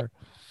where we are.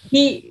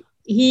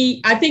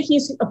 I think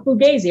he's a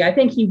fugazi. I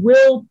think he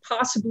will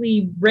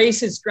possibly raise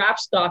his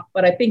draft stock,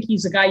 but I think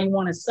he's a guy you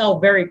want to sell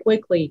very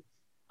quickly.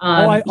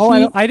 I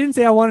didn't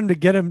say I wanted to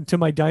get him to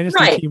my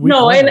dynasty team.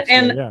 No,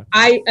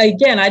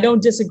 I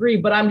don't disagree,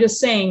 but I'm just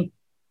saying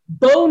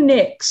Bo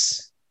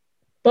Nix,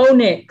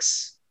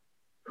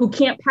 who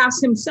can't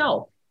pass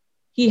himself.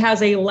 He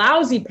has a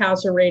lousy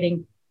passer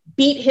rating,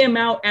 beat him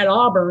out at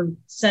Auburn,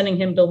 sending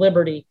him to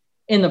Liberty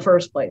in the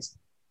first place.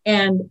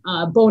 And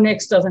Bo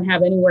Nix doesn't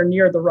have anywhere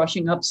near the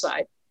rushing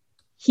upside.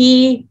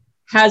 He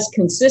has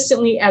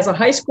consistently, as a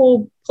high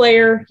school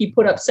player, he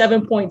put up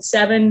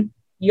 7.7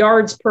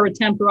 yards per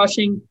attempt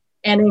rushing,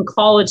 and in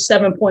college,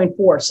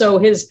 7.4. So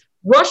his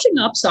rushing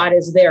upside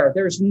is there.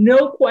 There's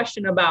no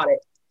question about it.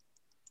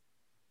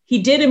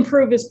 He did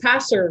improve his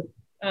passer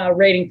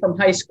rating from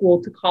high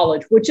school to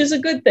college, which is a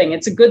good thing.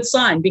 It's a good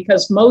sign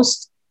because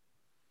most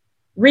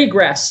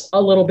regress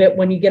a little bit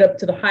when you get up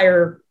to the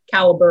higher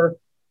caliber.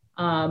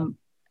 I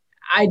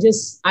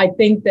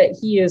think that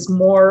he is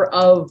more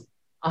of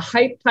a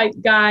hype type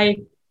guy.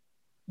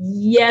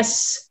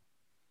 Yes,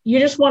 you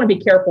just want to be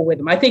careful with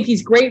him. I think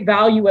he's great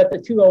value at the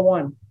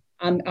 201.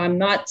 I'm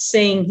not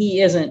saying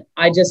he isn't.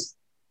 I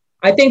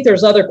think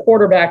there's other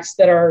quarterbacks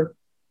that are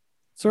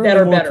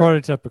certainly more better.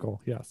 Prototypical.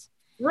 Yes.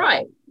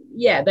 Right.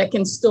 Yeah, that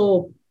can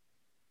still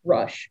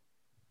rush.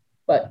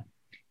 But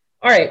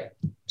all right,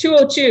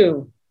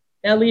 202.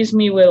 That leaves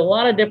me with a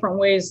lot of different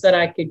ways that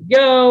I could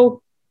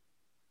go.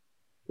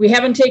 We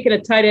haven't taken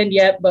a tight end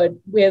yet, but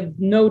with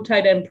no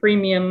tight end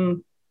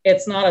premium,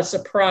 it's not a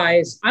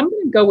surprise. I'm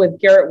going to go with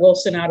Garrett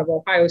Wilson out of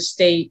Ohio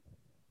State,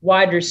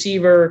 wide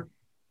receiver.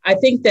 I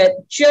think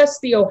that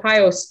just the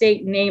Ohio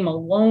State name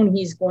alone,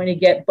 he's going to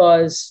get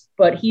buzz,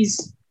 but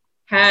he's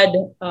had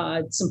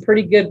some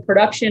pretty good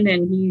production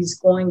and he's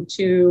going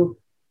to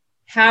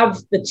have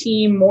the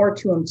team more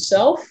to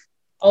himself,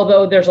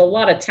 although there's a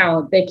lot of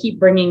talent. They keep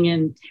bringing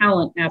in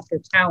talent after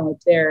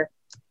talent there,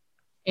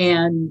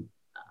 and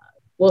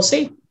we'll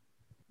see.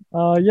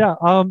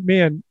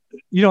 Man,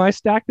 I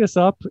stacked this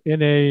up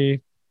in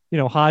a,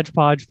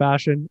 hodgepodge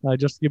fashion,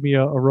 just to give me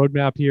a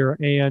roadmap here.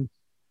 And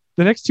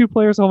the next 2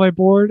 players on my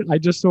board, I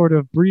just sort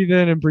of breathe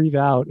in and breathe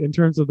out in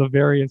terms of the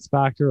variance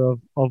factor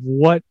of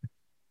what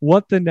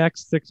the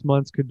next 6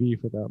 months could be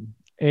for them.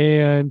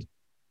 And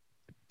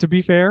to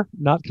be fair,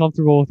 not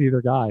comfortable with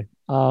either guy.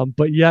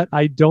 But yet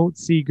I don't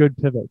see good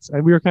pivots.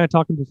 And we were kind of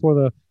talking before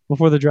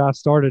the draft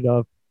started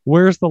of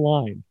where's the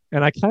line?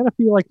 And I kind of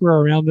feel like we're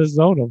around this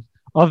zone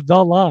of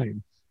the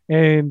line.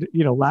 And,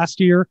 last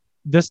year,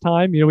 this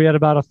time, we had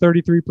about a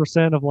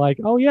 33% of like,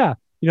 oh yeah,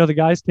 the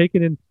guys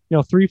taken in,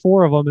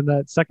 3-4 of them in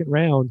that second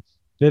round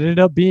that ended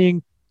up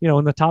being,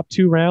 in the top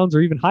 2 rounds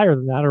or even higher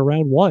than that, or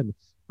round 1.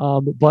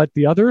 But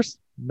the others,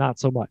 not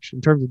so much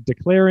in terms of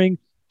declaring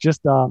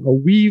just a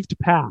weaved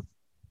path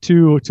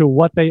to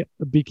what they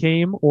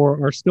became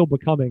or are still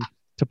becoming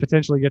to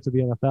potentially get to the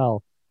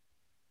NFL.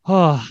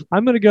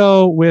 I'm going to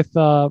go with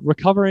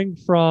recovering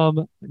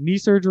from knee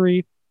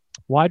surgery,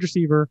 wide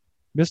receiver,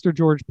 Mr.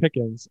 George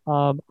Pickens.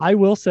 I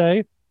will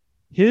say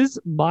his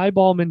my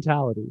ball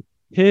mentality,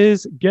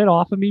 his get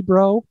off of me,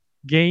 bro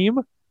game,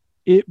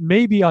 it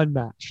may be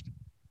unmatched.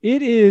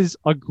 It is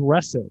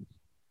aggressive.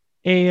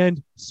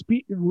 And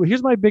speed.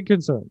 Here's my big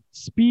concern.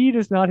 Speed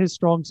is not his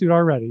strong suit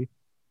already.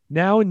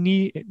 Now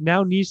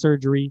knee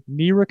surgery,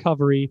 knee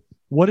recovery.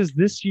 What does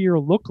this year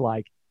look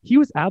like? He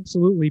was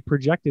absolutely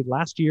projected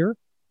last year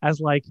as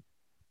like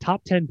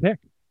top 10 pick.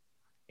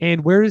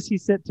 And where does he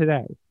sit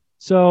today?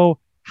 So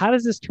how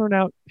does this turn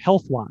out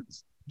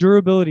health-wise,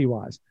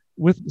 durability-wise?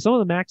 With some of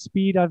the max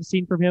speed I've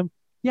seen from him,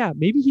 yeah,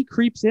 maybe he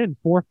creeps in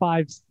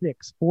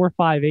 4.56,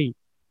 4.58.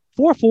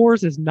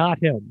 4.4s is not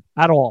him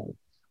at all.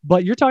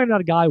 But you're talking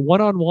about a guy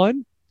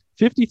one-on-one,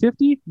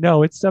 50-50?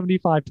 No, it's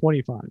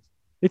 75-25.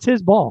 It's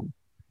his ball.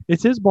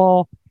 It's his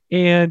ball,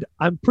 and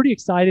I'm pretty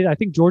excited. I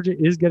think Georgia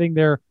is getting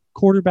their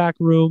quarterback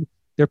room,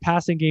 their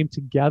passing game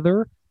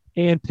together,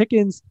 and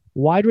Pickens,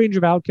 wide range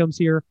of outcomes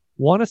here.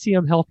 Want to see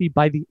him healthy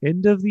by the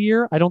end of the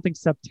year. I don't think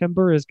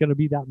September is going to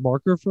be that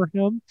marker for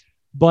him,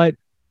 but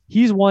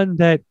he's one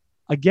that,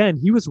 again,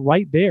 he was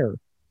right there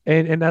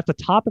and at the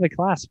top of the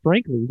class,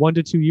 frankly, 1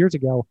 to 2 years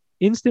ago,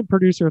 instant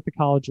producer at the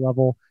college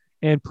level,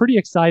 and pretty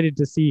excited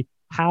to see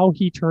how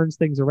he turns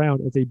things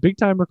around as a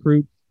big-time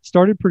recruit,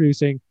 started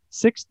producing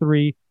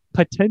 6'3",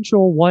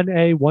 potential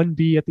 1A,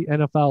 1B at the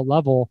NFL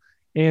level,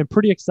 and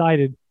pretty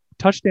excited,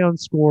 touchdown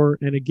score,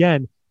 and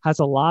again, has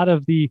a lot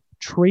of the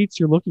traits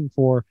you're looking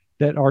for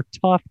that are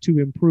tough to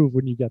improve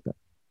when you get there.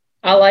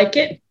 I like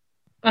it.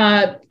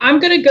 I'm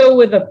going to go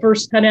with a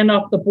first tight end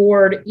off the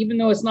board, even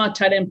though it's not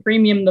tight end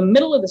premium, the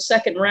middle of the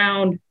second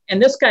round,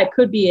 and this guy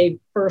could be a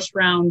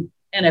first-round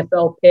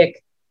NFL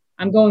pick.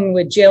 I'm going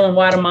with Jalen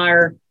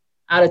Wydermyer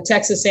out of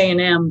Texas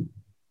A&M.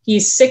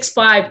 He's 6'5",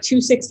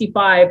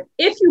 265.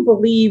 If you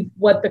believe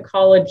what the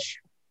college,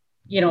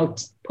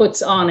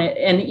 puts on it,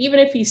 and even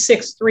if he's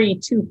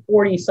 6'3",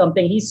 240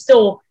 something, he's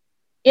still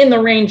in the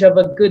range of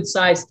a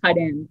good-sized tight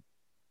end.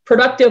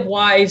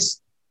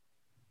 Productive-wise,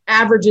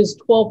 averages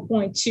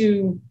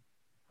 12.2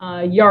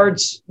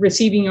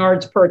 receiving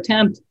yards per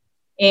attempt.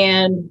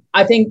 And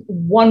I think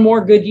one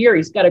more good year.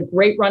 He's got a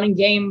great running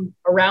game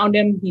around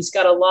him. He's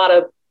got a lot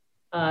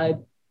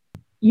of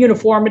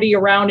uniformity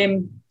around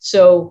him.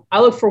 So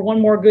I look for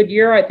one more good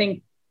year. I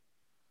think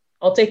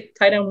I'll take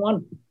tight end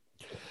 1.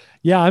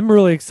 Yeah, I'm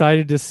really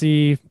excited to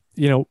see,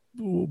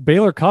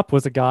 Baylor Cupp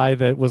was a guy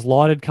that was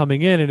lauded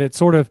coming in, and it's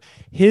sort of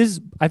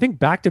his, I think,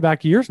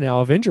 back-to-back years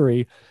now of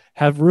injury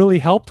have really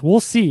helped.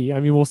 We'll see. I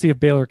mean, we'll see if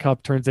Baylor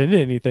Cupp turns into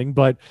anything,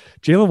 but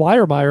Jalen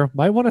Wydermyer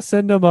might want to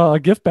send him a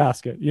gift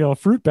basket, a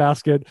fruit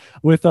basket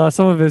with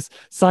some of his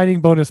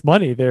signing bonus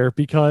money there,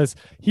 because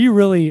he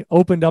really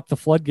opened up the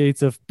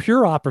floodgates of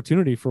pure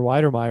opportunity for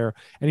Wydermyer,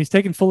 and he's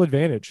taken full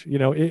advantage.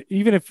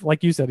 Even if,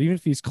 like you said, even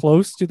if he's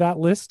close to that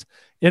list,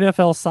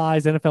 NFL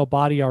size, NFL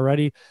body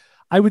already,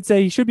 I would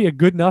say he should be a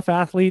good enough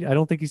athlete. I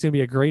don't think he's going to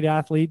be a great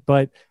athlete,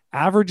 but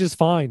average is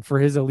fine for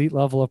his elite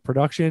level of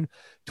production.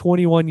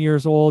 21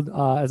 years old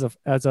as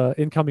a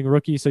incoming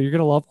rookie, so you're going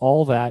to love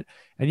all that.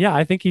 And yeah,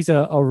 I think he's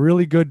a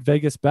really good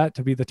Vegas bet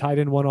to be the tight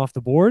end 1 off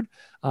the board,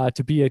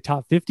 to be a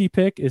top 50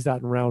 pick. Is that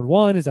in round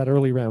 1? Is that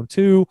early round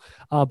 2?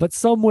 But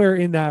somewhere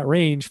in that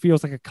range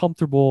feels like a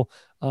comfortable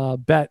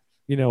bet,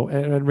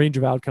 and range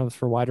of outcomes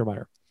for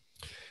Wydermyer.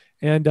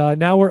 And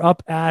now we're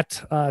up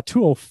at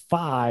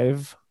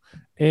 205.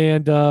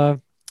 And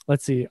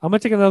let's see. I'm going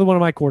to take another one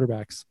of my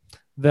quarterbacks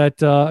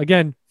that,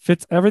 again,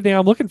 fits everything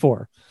I'm looking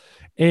for.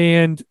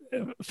 And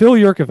Phil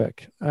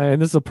Jurkovec.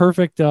 And this is a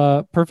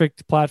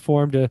perfect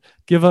platform to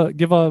give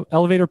a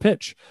elevator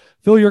pitch.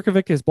 Phil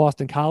Jurkovec is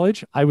Boston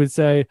College. I would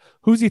say,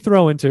 who's he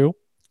throwing to?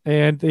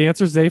 And the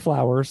answer is Zay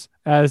Flowers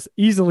as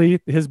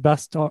easily his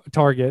best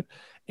target.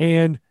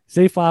 And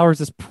Zay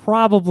Flowers is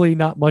probably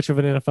not much of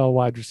an NFL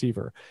wide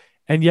receiver.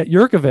 And yet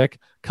Jurkovec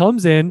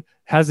comes in,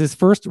 has his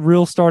first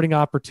real starting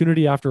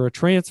opportunity after a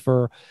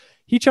transfer.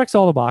 He checks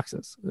all the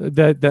boxes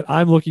that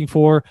I'm looking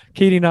for.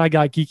 Katie and I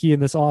got geeky in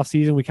this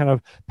offseason. We kind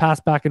of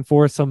passed back and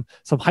forth some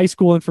high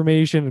school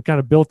information and kind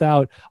of built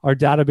out our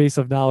database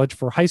of knowledge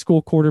for high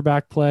school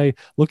quarterback play,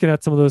 looking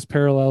at some of those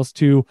parallels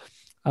to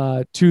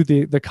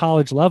the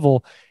college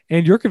level.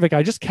 And Jurkovec,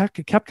 I just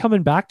kept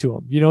coming back to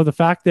him. The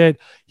fact that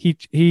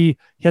he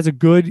has a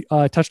good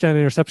touchdown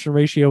interception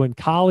ratio in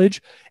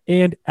college,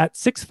 and at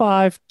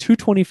 6'5",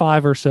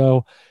 225 or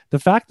so, the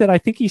fact that I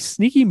think he's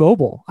sneaky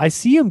mobile. I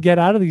see him get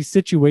out of these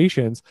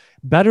situations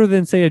better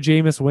than, say, a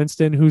Jameis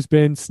Winston, who's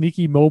been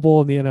sneaky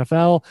mobile in the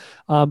NFL,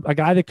 a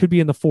guy that could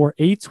be in the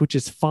 4.8s, which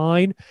is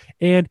fine.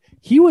 And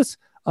he was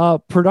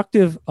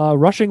productive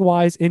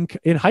rushing-wise in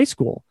high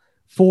school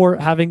for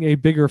having a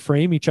bigger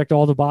frame. He checked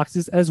all the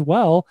boxes as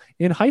well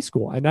in high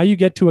school. And now you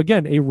get to,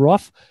 again, a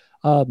rough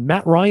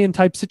Matt Ryan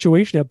type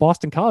situation at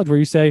Boston College where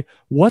you say,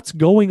 what's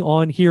going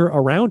on here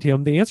around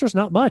him? The answer is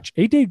not much.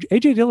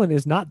 AJ Dillon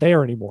is not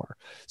there anymore.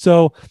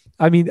 So,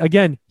 I mean,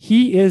 again,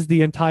 he is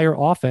the entire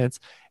offense.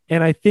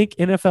 And I think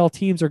NFL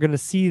teams are going to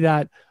see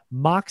that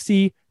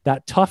moxie,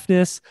 that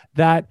toughness,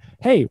 that,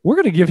 hey, we're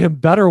going to give him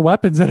better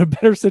weapons in a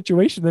better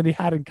situation than he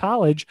had in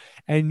college.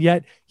 And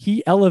yet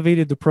he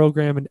elevated the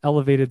program and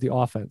elevated the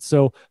offense.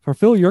 So for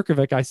Phil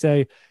Jurkovec, I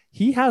say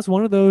he has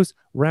one of those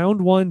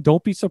round one.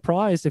 Don't be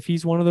surprised if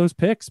he's one of those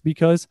picks,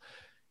 because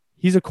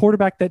he's a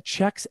quarterback that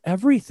checks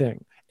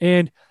everything.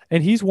 And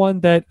he's one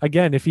that,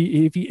 again, if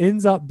he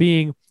ends up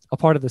being a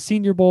part of the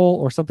Senior Bowl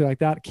or something like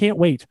that, can't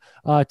wait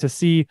to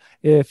see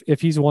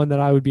if he's one that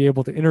I would be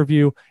able to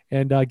interview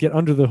and get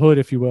under the hood,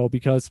 if you will,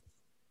 because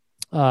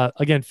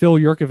again, Phil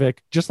Jurkovec,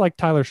 just like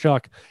Tyler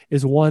Shuck,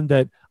 is one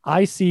that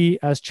I see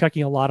as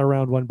checking a lot of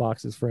round one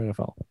boxes for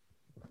NFL.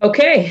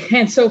 Okay.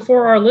 And so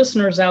for our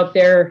listeners out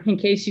there, in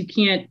case you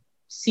can't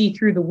see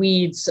through the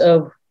weeds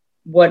of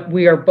what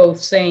we are both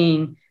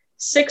saying,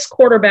 6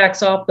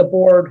 quarterbacks off the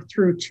board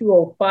through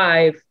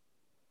 205.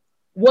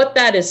 What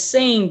that is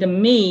saying to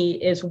me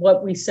is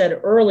what we said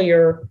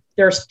earlier.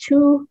 There's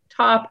 2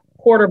 top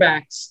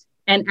quarterbacks.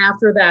 And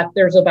after that,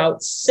 there's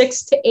about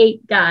 6 to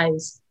 8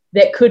 guys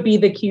that could be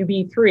the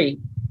QB3.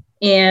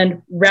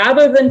 And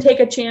rather than take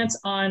a chance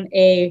on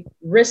a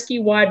risky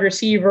wide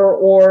receiver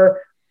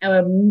or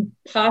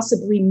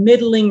possibly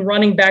middling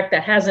running back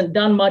that hasn't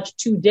done much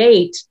to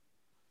date,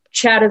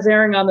 Chad is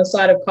erring on the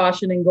side of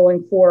caution and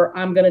going for,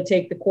 I'm going to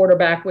take the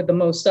quarterback with the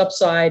most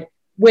upside,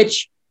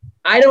 which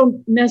I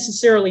don't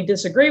necessarily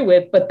disagree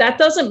with, but that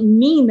doesn't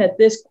mean that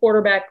this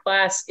quarterback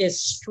class is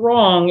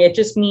strong. It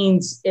just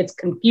means it's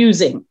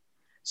confusing.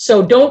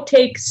 So don't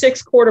take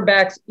 6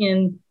 quarterbacks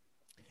in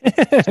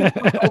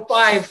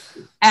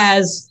 2.05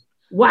 as,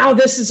 wow,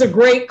 this is a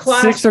great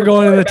class. 6 are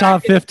going to the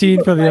top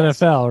 15 for the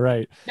NFL,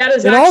 right? That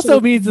is. It also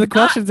means the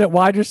questions at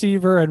wide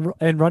receiver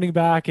and running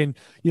back, and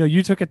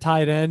you took a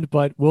tight end,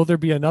 but will there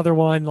be another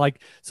one?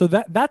 So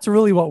that's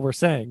really what we're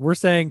saying. We're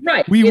saying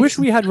we wish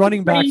we had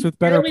running backs with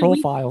better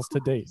profiles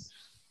to date.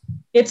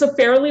 It's a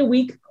fairly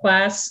weak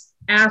class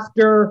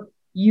after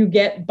you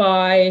get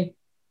by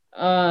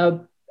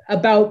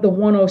about the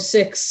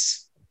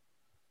 106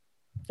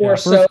 or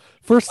so.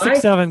 First 6,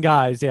 7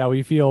 guys,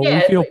 we feel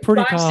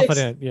pretty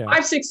confident.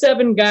 5, 6,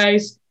 7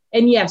 guys,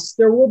 and yes,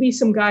 there will be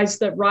some guys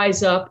that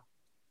rise up,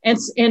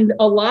 and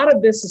a lot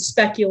of this is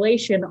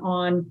speculation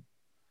on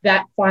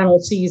that final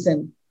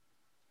season.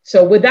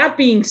 So, with that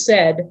being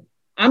said,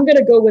 I'm going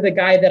to go with a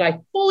guy that I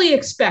fully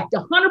expect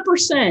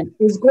 100%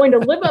 is going to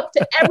live up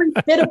to every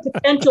bit of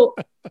potential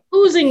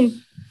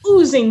oozing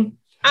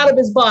out of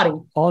his body.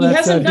 He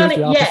hasn't done it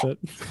yet,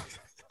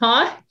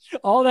 huh?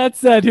 All that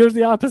said, here's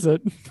the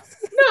opposite.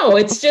 No,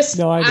 it's just,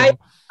 I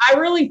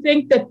really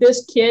think that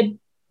this kid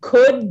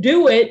could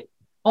do it.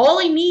 All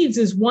he needs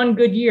is one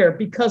good year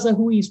because of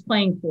who he's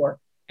playing for.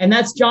 And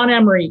that's John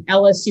Emery,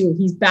 LSU.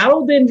 He's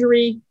battled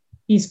injury.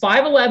 He's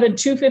 5'11",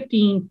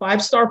 215,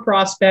 5-star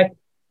prospect.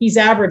 He's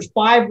averaged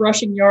 5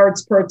 rushing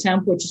yards per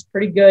attempt, which is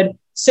pretty good.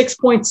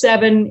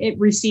 6.7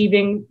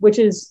 receiving, which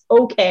is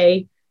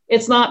okay.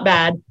 It's not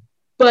bad.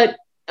 But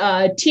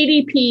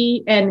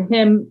TDP and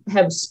him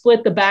have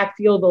split the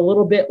backfield a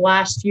little bit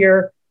last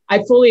year.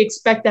 I fully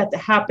expect that to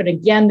happen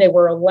again. They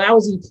were a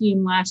lousy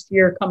team last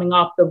year coming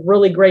off the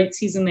really great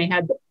season they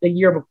had the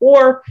year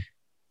before.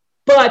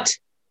 But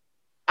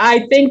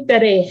I think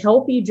that a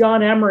healthy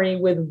John Emery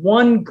with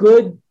one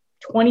good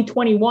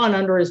 2021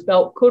 under his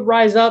belt could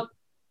rise up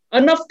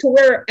enough to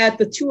where at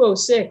the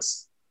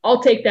 206,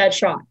 I'll take that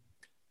shot.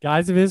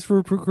 Guys of his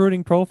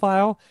recruiting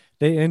profile,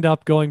 they end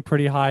up going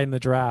pretty high in the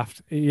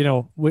draft,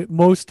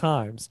 most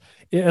times,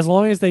 as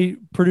long as they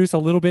produce a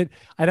little bit.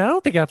 And I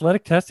don't think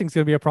athletic testing is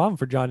going to be a problem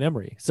for John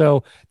Emery.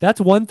 So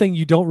that's one thing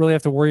you don't really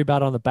have to worry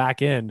about on the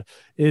back end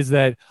is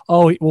that,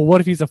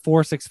 what if he's a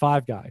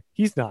 4.65 guy?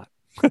 He's not.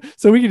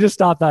 So we can just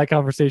stop that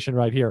conversation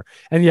right here.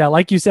 And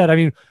like you said, I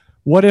mean,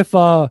 what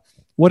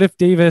if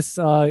Davis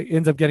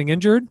ends up getting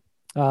injured?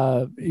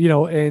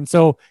 And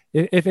so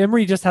if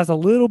Emery just has a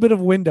little bit of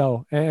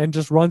window and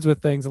just runs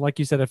with things, and like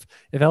you said, if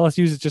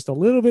LSU is just a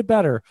little bit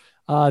better,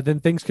 then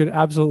things could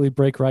absolutely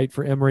break right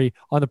for Emery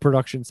on the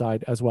production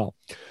side as well.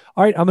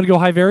 All right, I'm going to go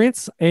high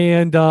variance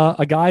and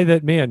a guy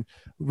that,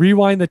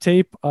 rewind the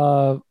tape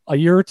a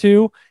year or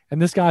two,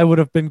 and this guy would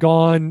have been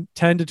gone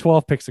 10 to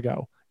 12 picks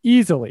ago,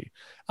 easily.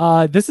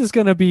 This is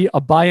going to be a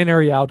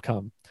binary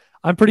outcome.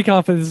 I'm pretty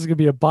confident this is going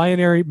to be a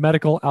binary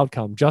medical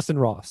outcome, Justin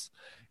Ross.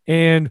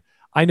 And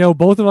I know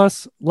both of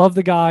us love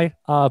the guy,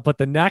 but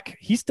the neck,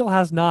 he still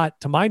has not,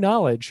 to my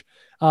knowledge,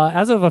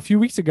 as of a few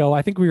weeks ago,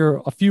 I think we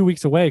were a few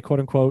weeks away, quote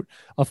unquote,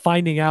 of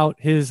finding out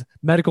his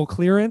medical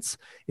clearance.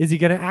 Is he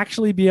going to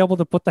actually be able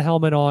to put the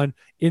helmet on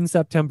in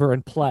September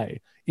and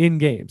play in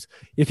games?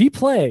 If he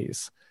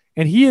plays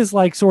and he is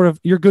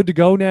you're good to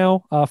go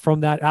now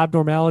from that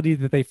abnormality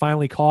that they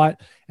finally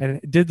caught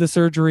and did the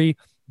surgery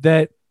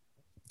DJ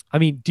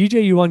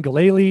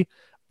Uiagalelei,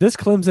 this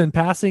Clemson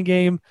passing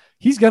game,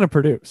 he's going to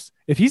produce.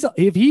 If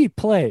he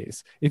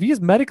plays, if he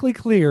is medically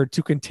cleared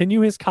to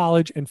continue his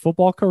college and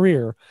football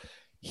career,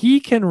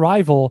 he can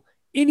rival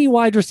any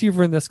wide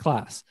receiver in this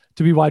class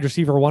to be wide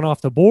receiver 1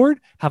 off the board,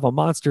 have a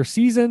monster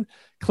season.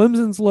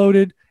 Clemson's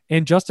loaded,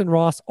 and Justin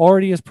Ross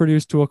already has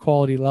produced to a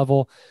quality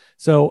level.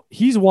 So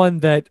he's one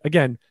that,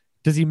 again,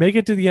 Does he make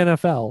it to the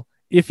NFL?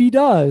 If he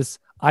does,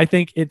 I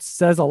think it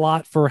says a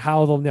lot for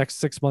how the next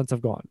 6 months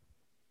have gone.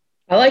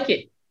 I like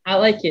it.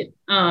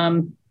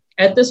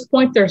 At this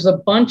point, there's a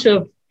bunch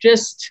of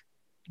just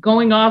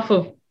going off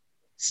of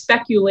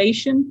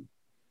speculation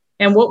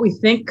and what we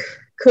think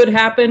could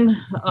happen.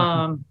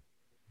 I'm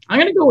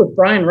going to go with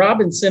Brian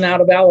Robinson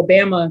out of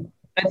Alabama.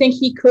 I think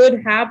he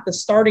could have the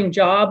starting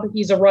job.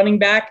 He's a running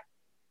back,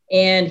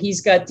 and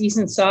he's got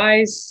decent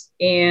size.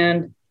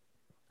 And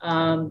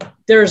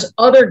there's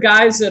other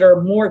guys that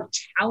are more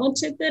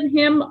talented than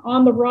him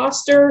on the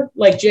roster,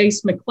 like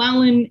Jace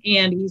McClellan,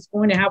 and he's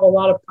going to have a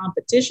lot of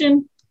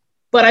competition.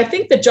 But I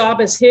think the job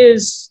is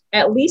his,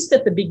 at least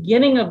at the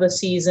beginning of the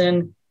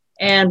season,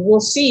 and we'll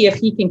see if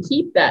he can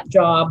keep that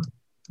job.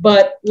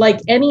 But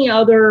like any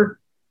other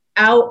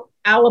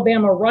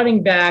Alabama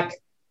running back,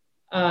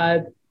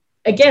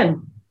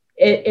 again,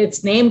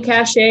 it's name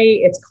cachet,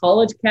 it's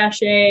college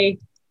cachet,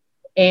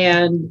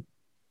 and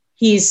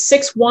he's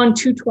 6'1",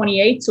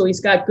 228, so he's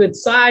got good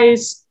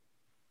size.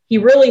 He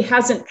really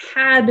hasn't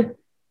had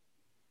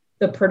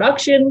the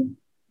production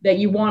that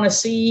you want to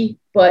see,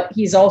 but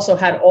he's also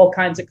had all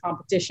kinds of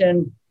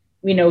competition.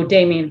 We know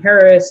Damian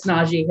Harris,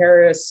 Najee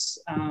Harris.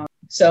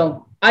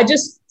 So I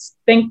just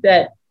think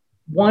that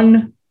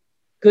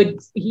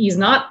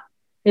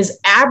his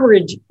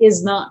average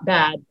is not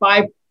bad.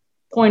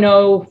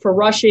 5.0 for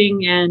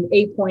rushing and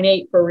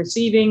 8.8 for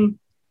receiving.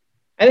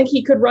 I think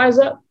he could rise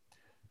up.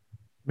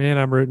 Man,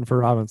 I'm rooting for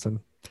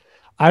Robinson.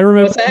 I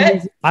remember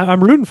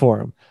I'm rooting for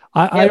him.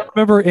 I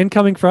remember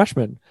incoming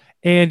freshman,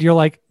 and you're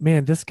like,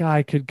 man, this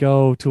guy could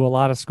go to a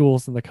lot of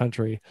schools in the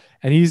country,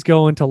 and he's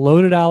going to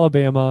loaded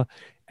Alabama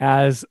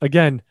as,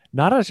 again,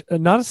 not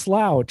a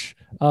slouch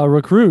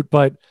recruit,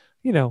 but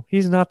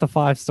he's not the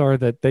 5-star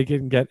that they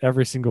can get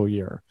every single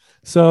year.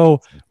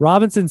 So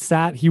Robinson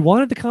he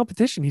wanted the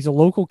competition. He's a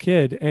local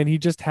kid, and he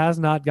just has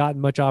not gotten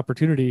much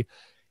opportunity.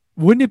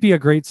 Wouldn't it be a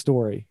great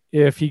story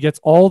if he gets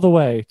all the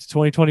way to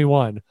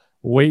 2021,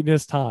 waiting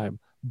his time,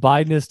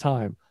 biding his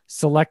time,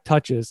 select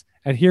touches,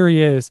 and here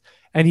he is,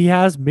 and he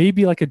has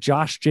maybe like a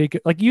Josh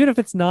Jacobs, like even if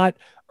it's not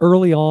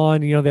early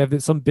on, they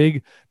have some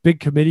big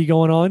committee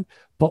going on,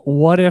 but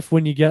what if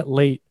when you get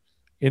late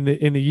in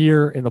the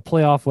year, in the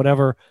playoff,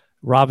 whatever,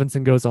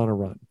 Robinson goes on a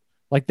run?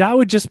 Like that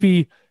would just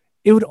be,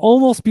 it would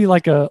almost be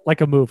like a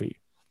movie,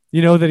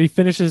 that he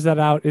finishes that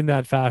out in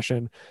that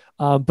fashion.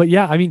 But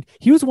yeah, I mean,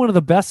 he was one of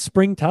the best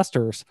spring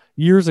testers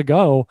years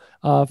ago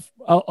of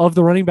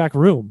the running back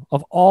room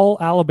of all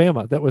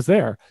Alabama that was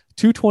there.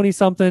 220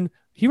 something.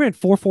 He ran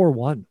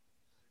 4.41.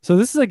 So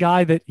this is a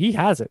guy that he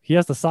has it. He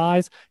has the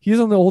size.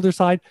 He's on the older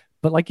side,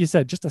 but like you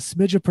said, just a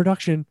smidge of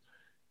production.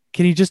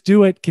 Can he just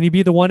do it? Can he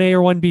be the 1A or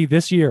 1B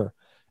this year?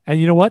 And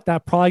you know what?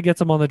 That probably gets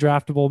him on the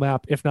draftable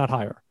map, if not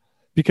higher,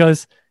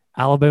 because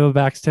Alabama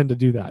backs tend to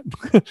do that.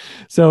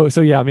 So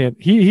yeah, man,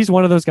 he's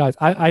one of those guys.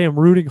 I am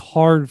rooting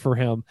hard for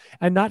him,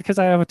 and not because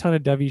I have a ton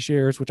of Devy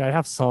shares, which I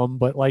have some,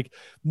 but like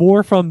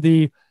more from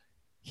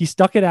he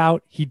stuck it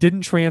out. He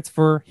didn't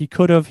transfer. He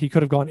could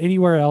have gone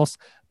anywhere else,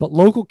 but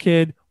local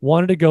kid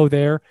wanted to go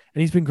there,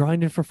 and he's been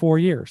grinding for 4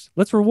 years.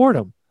 Let's reward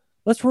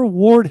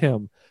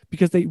him.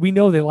 Because we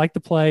know they like to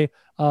play.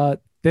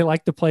 They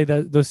like to play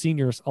those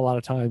seniors a lot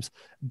of times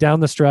down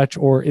the stretch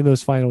or in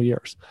those final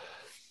years.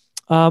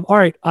 All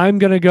right, I'm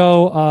going to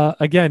go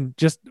again.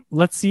 Just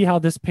let's see how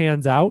this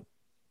pans out.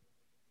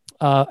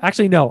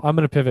 Actually, no, I'm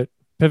going to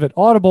pivot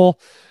audible.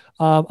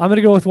 I'm going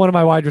to go with one of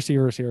my wide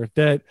receivers here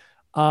that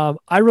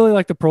I really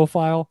like the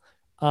profile.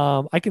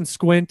 I can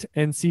squint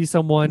and see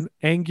someone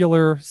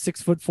angular,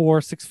 6'4",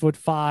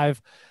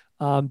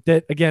 6'5",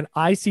 that again,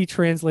 I see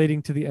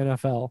translating to the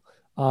NFL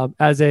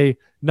as a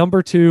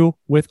number 2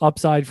 with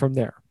upside from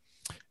there.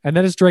 And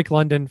that is Drake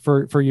London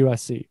for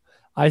USC.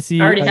 I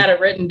already had it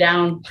written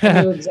down.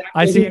 I knew exactly.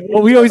 I see.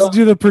 Well, we always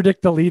do the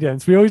predict the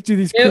lead-ins. We always do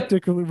these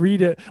cryptic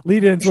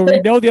lead-ins where we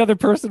know the other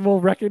person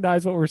will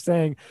recognize what we're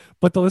saying,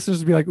 but the listeners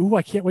will be like, "Ooh,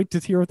 I can't wait to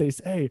hear what they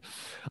say."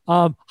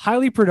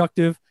 Highly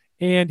productive,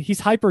 and he's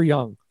hyper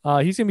young.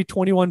 He's going to be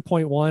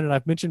 21.1, and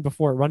I've mentioned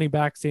before, running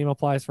back, same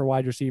applies for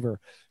wide receiver.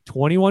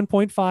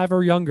 21.5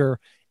 or younger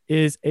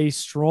is a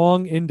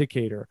strong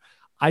indicator.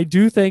 I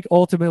do think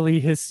ultimately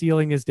his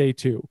ceiling is day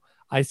 2.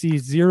 I see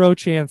zero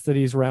chance that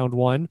he's round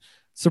 1.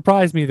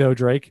 Surprise me though,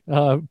 Drake.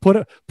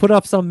 Put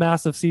up some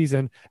massive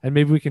season and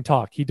maybe we can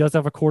talk. He does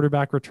have a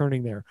quarterback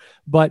returning there,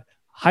 but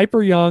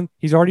hyper young.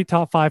 He's already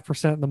top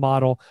 5% in the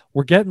model.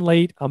 We're getting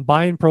late. I'm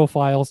buying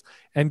profiles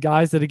and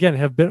guys that again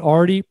have been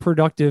already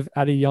productive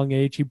at a young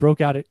age. He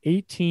broke out at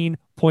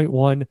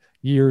 18.1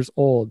 years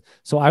old.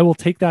 So I will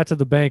take that to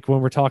the bank when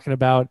we're talking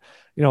about,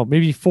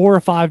 maybe 4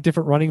 or 5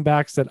 different running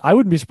backs that I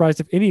wouldn't be surprised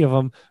if any of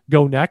them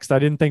go next. I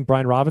didn't think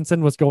Brian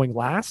Robinson was going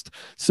last.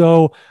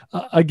 So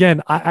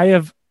again, I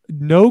have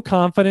no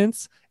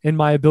confidence in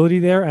my ability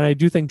there. And I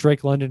do think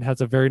Drake London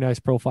has a very nice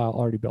profile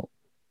already built.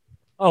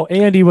 Oh,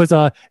 and he was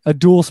a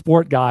dual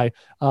sport guy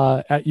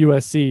at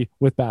USC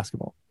with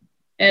basketball.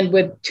 And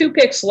with 2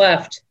 picks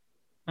left,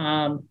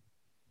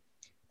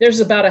 there's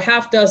about a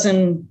half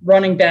dozen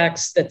running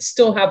backs that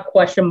still have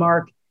question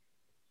mark.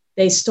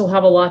 they still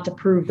have a lot to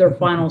prove their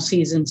final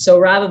season. So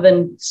rather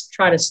than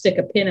try to stick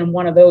a pin in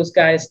one of those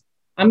guys,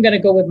 I'm going to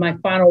go with my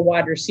final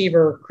wide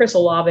receiver, Chris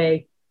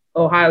Olave,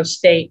 Ohio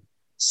State.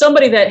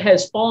 Somebody that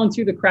has fallen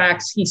through the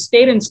cracks. He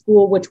stayed in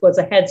school, which was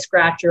a head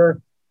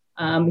scratcher.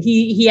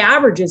 He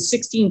averages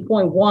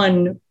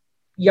 16.1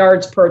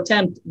 yards per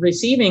attempt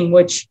receiving,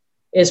 which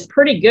is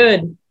pretty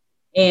good.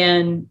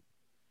 And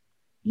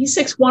he's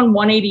 6'1",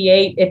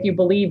 188. If you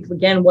believe,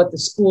 again, what the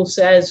school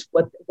says,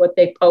 what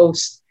they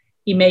post,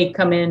 he may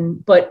come in,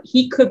 but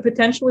he could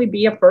potentially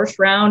be a first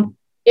round,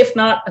 if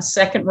not a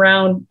second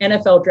round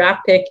NFL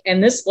draft pick.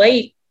 And this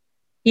late,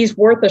 he's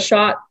worth a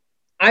shot,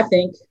 I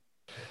think.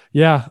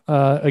 Yeah.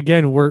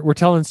 Again, we're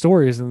telling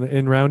stories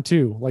in round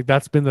 2. Like,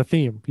 that's been the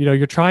theme.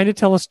 You're trying to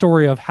tell a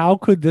story of how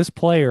could this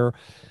player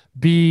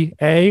be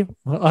a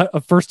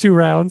first 2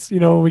 rounds,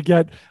 we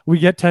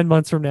get 10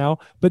 months from now,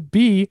 but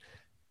B,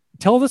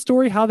 tell the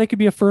story how they could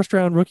be a first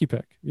round rookie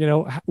pick.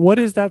 What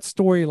is that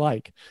story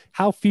like?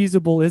 How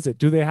feasible is it?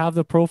 Do they have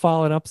the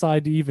profile and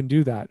upside to even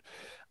do that?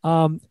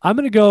 I'm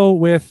going to go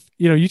with,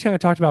 you kind of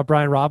talked about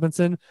Brian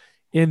Robinson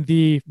in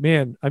the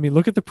man. I mean,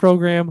 look at the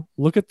program,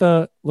 look at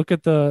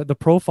the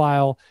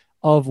profile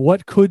of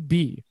what could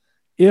be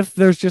if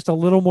there's just a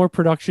little more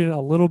production, a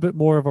little bit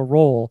more of a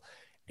role.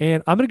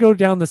 And I'm going to go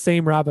down the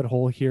same rabbit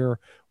hole here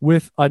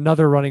with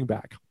another running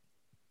back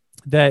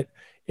that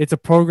it's a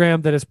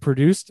program that has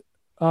produced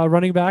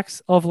running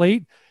backs of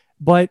late,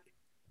 but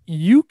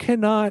you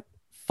cannot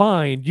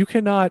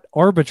arbitrage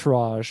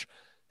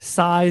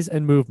size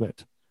and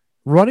movement.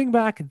 Running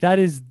back, that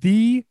is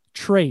the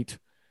trait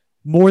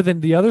more than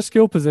the other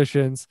skill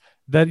positions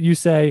that you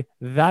say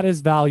that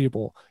is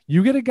valuable.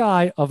 You get a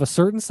guy of a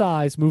certain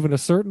size moving a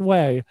certain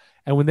way,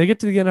 and when they get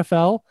to the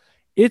NFL,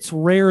 it's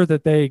rare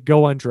that they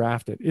go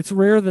undrafted. It's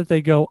rare that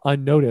they go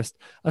unnoticed,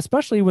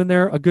 especially when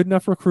they're a good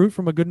enough recruit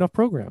from a good enough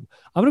program.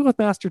 I'm going to go with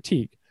Master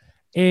Teague.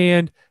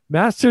 And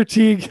Master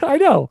Teague, I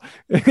know.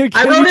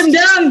 I wrote him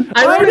down.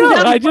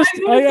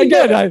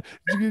 I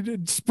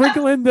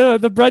sprinkle in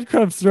the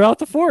breadcrumbs throughout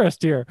the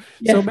forest here.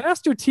 Yeah. So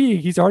Master Teague,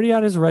 he's already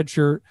had his red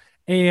shirt.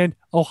 And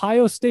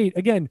Ohio State,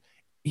 again,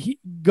 he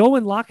go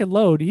and lock and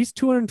load. He's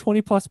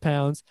 220 plus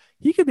pounds.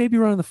 He could maybe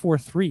run in the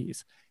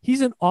 4.3s.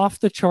 He's an off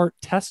the chart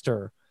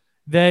tester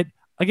that,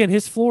 again,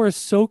 his floor is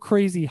so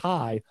crazy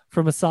high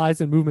from a size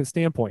and movement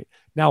standpoint.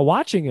 Now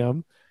watching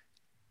him,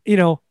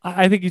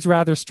 I think he's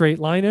rather straight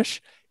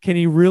line-ish. Can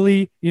he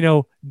really,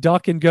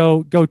 duck and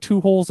go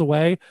 2 holes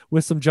away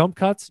with some jump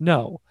cuts?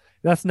 No,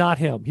 that's not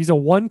him. He's a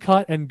 1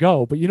 cut and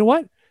go, but you know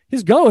what?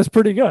 His go is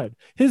pretty good.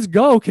 His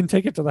go can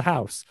take it to the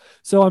house.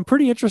 So I'm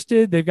pretty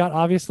interested. They've got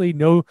obviously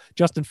no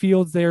Justin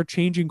Fields there,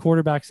 changing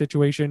quarterback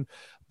situation.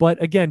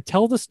 But again,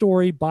 tell the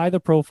story, buy the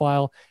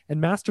profile.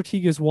 And Master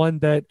Teague is one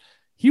that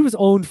he was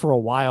owned for a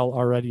while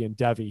already in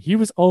Devy. He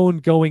was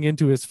owned going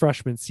into his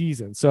freshman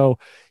season. So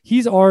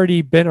he's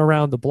already been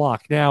around the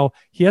block. Now,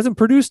 he hasn't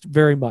produced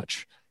very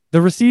much. The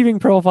receiving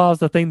profile is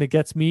the thing that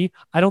gets me.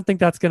 I don't think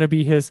that's going to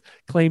be his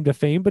claim to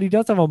fame, but he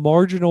does have a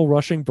marginal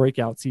rushing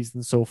breakout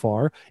season so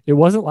far. It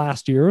wasn't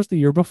last year, it was the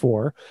year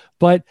before,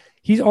 but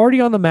he's already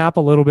on the map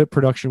a little bit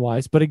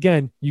production-wise. But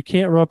again, you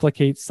can't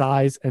replicate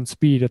size and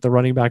speed at the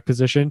running back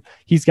position.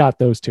 He's got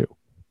those two.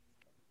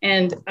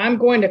 And I'm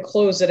going to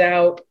close it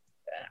out.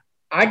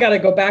 I got to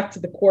go back to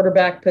the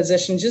quarterback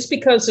position just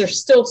because there's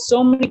still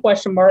so many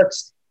question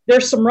marks.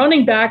 There's some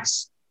running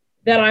backs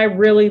that I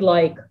really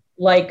like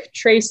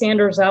Trey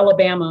Sanders,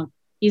 Alabama.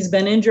 He's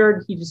been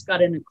injured. He just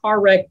got in a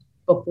car wreck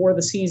before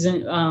the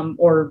season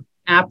or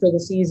after the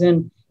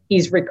season.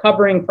 He's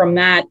recovering from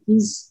that.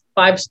 He's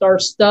 5-star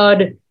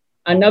stud,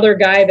 another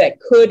guy that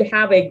could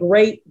have a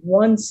great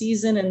one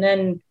season and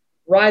then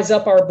rise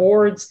up our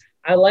boards.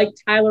 I like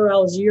Tyler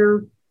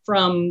Algier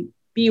from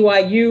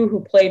BYU, who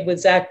played with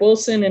Zach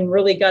Wilson and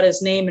really got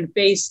his name and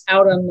face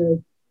out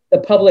on the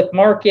public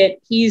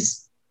market.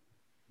 He's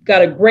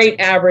got a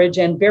great average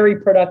and very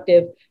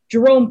productive.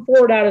 Jerome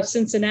Ford out of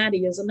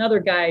Cincinnati is another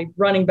guy,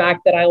 running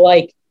back, that I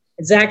like.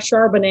 Zach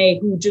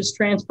Charbonnet, who just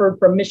transferred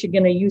from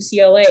Michigan to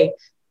UCLA.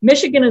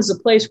 Michigan is a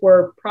place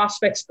where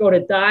prospects go to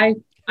die.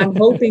 I'm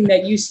hoping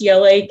that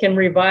UCLA can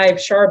revive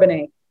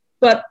Charbonnet.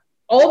 But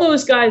all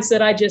those guys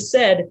that I just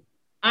said,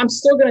 I'm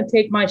still going to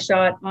take my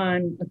shot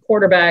on a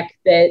quarterback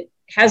that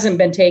hasn't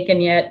been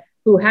taken yet,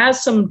 who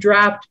has some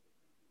draft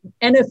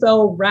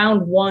NFL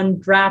round 1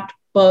 draft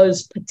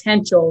buzz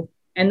potential,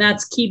 and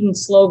that's Keaton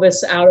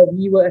Slovis out of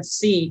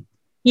USC.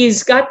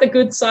 He's got the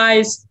good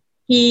size.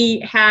 He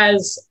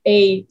has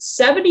a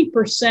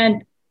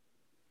 70%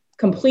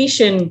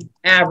 completion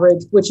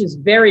average, which is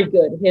very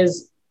good.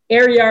 His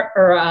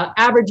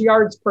average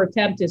yards per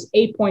attempt is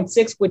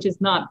 8.6, which is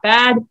not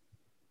bad.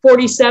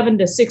 47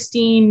 to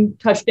 16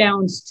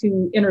 touchdowns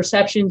to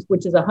interceptions,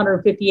 which is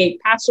 158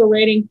 passer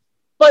rating.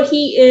 But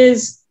he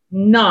is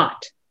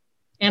not,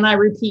 and I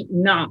repeat,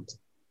 not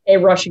a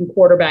rushing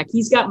quarterback.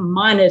 He's got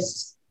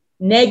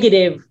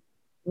negative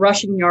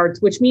rushing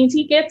yards, which means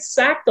he gets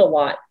sacked a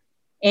lot.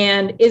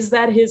 And is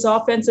that his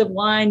offensive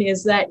line?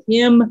 Is that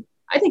him?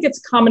 I think it's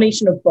a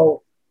combination of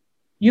both.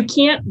 You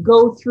can't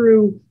go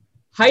through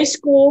high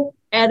school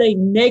at a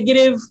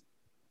negative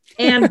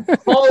and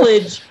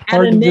college at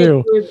Hard a to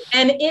do. negative,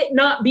 and it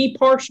not be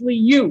partially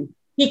you.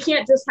 He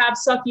can't just have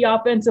sucky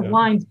offensive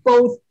lines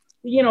both,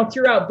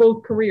 throughout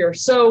both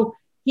careers. So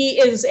he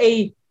is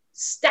a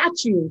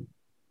statue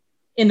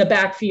in the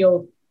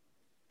backfield,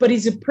 but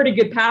he's a pretty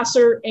good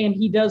passer, and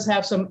he does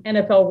have some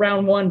NFL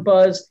round one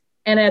buzz.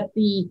 And at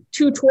the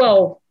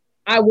 212,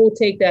 I will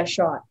take that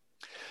shot.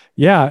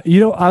 Yeah,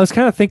 I was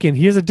kind of thinking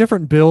he has a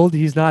different build.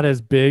 He's not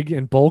as big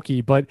and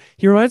bulky, but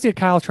he reminds me of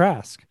Kyle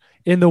Trask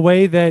in the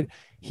way that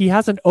he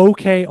has an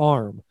okay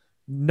arm,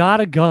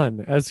 not a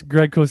gun, as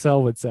Greg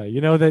Cosell would say.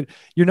 That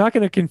you're not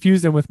going to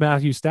confuse him with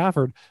Matthew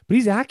Stafford, but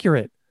he's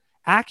accurate.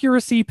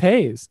 Accuracy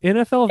pays.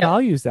 NFL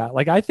values that.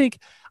 Like, I think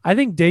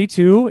day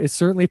two is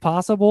certainly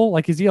possible.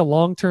 Like, is he a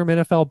long-term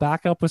NFL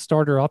backup with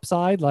starter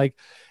upside? Like,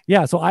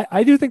 yeah. So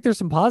I do think there's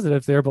some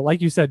positives there, but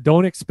like you said,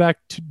 don't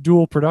expect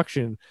dual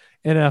production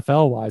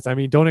NFL wise. I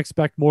mean, don't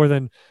expect more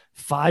than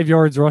 5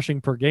 yards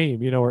rushing per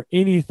game, or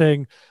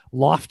anything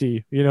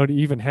lofty, to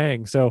even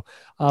hang. So,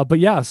 but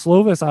yeah,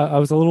 Slovis, I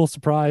was a little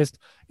surprised,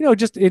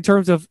 just in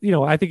terms of,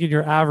 I think in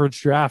your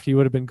average draft, he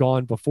would have been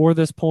gone before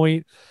this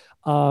point.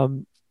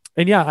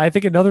 And yeah, I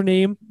think another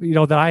name,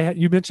 that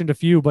you mentioned a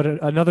few, but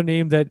another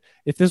name that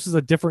if this was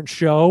a different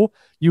show,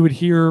 you would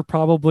hear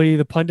probably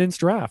the pundits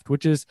draft,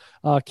 which is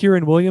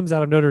Kieran Williams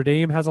out of Notre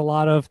Dame, has a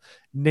lot of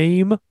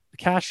name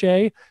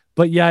cachet,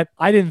 but yet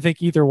I didn't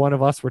think either one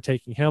of us were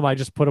taking him. I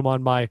just put him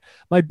on my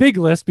big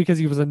list because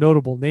he was a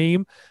notable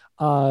name.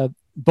 Bo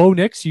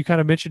Nix, you kind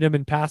of mentioned him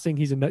in passing.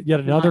 He's yet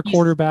another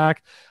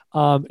quarterback.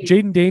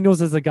 Jaden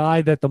Daniels is a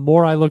guy that the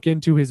more I look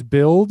into his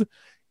build,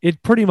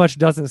 it pretty much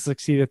doesn't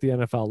succeed at the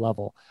NFL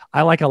level.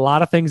 I like a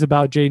lot of things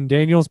about Jaden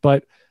Daniels,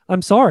 but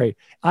I'm sorry.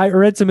 I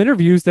read some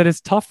interviews that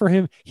it's tough for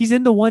him. He's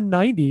in the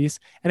 190s,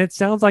 and it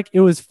sounds like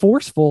it was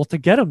forceful to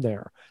get him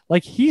there.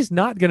 Like, he's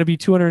not going to be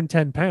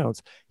 210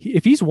 pounds.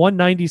 If he's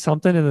 190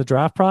 something in the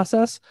draft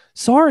process,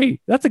 sorry,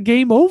 that's a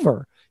game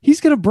over.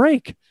 He's going to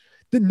break.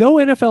 No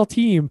NFL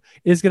team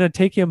is going to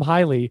take him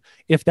highly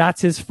if that's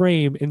his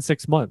frame in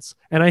 6 months.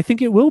 And I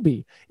think it will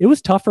be. It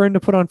was tough for him to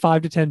put on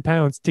 5 to 10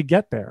 pounds to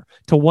get there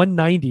to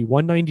 190,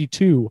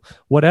 192,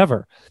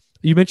 whatever.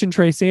 You mentioned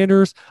Trey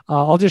Sanders.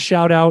 I'll just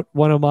shout out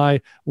one of my,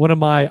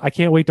 I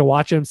can't wait to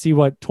watch him, see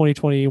what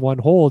 2021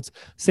 holds.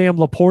 Sam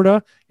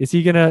Laporta, is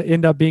he going to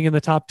end up being in the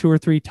top 2 or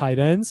 3 tight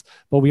ends?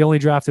 But we only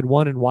drafted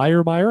one in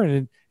Weiermeyer,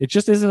 and it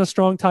just isn't a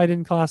strong tight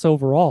end class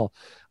overall.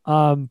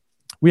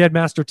 We had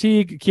Master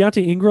Teague,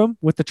 Keontae Ingram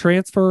with the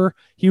transfer.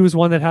 He was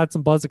one that had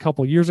some buzz a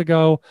couple years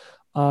ago.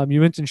 You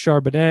mentioned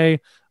Charbonnet.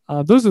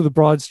 Those are the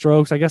broad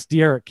strokes. I guess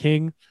De'Aaron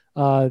King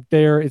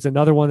there is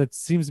another one that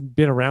seems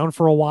been around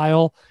for a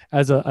while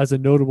as a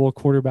notable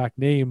quarterback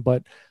name.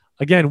 But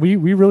again, we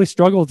really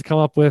struggled to come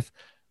up with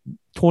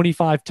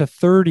 25 to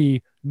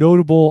 30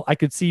 notable. I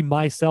could see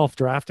myself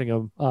drafting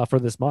them for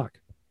this mock.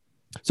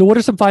 So what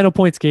are some final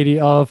points, Katie,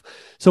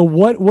 so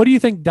what do you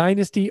think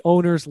dynasty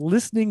owners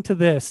listening to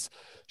this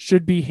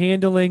should be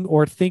handling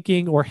or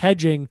thinking or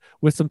hedging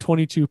with some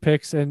 22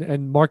 picks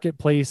and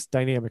marketplace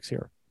dynamics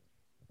here?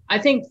 I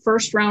think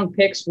first round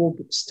picks will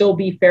still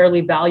be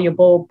fairly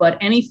valuable, but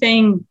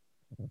anything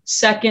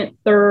second,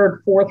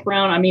 third, fourth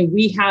round, I mean,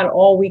 we had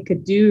all we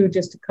could do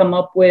just to come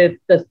up with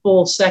the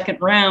full second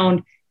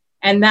round,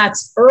 and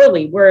that's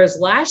early. Whereas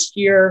last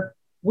year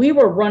we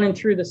were running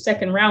through the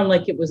second round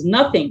like it was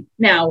nothing.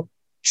 Now,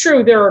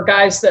 true, there are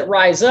guys that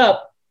rise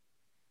up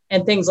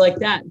and things like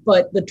that,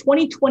 but the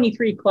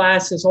 2023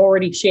 class is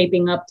already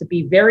shaping up to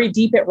be very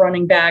deep at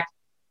running back,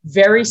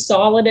 very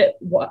solid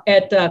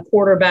at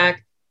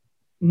quarterback,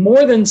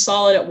 more than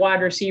solid at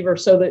wide receiver.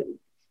 So that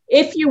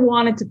if you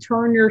wanted to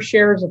turn your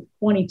shares of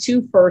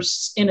 22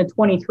 firsts into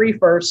 23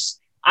 firsts,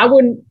 I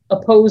wouldn't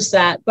oppose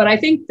that. But I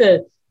think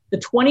the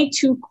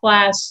 22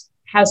 class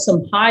has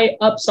some high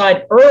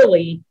upside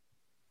early,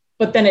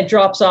 but then it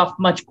drops off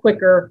much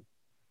quicker.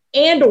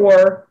 And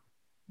or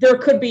there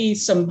could be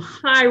some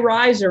high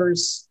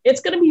risers. It's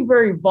going to be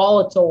very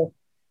volatile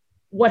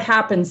what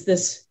happens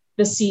this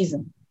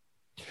season.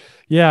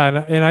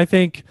 Yeah, and I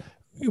think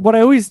what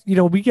I always,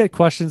 we get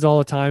questions all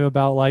the time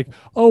about like,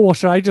 oh, well,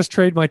 should I just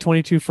trade my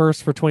 22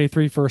 first for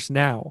 23 first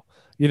now,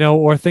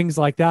 or things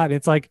like that. And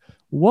it's like,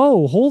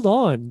 whoa, hold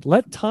on,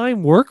 let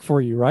time work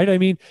for you, right? I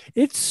mean,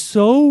 it's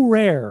so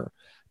rare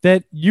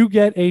that you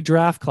get a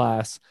draft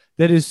class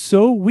that is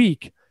so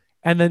weak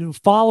and then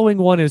following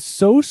one is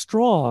so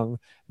strong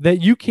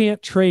that you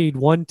can't trade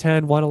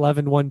 110,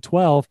 111,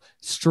 112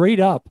 straight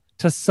up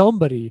to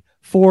somebody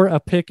for a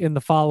pick in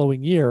the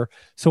following year.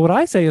 So what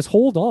I say is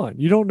hold on.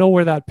 You don't know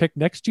where that pick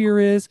next year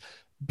is.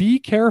 Be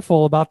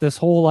careful about this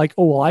whole like,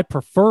 oh, well, I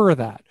prefer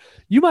that.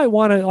 You might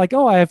want to like,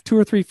 oh, I have 2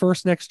 or 3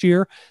 firsts next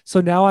year.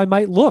 So now I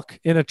might look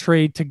in a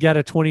trade to get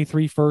a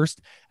 23 first,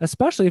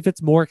 especially if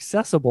it's more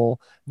accessible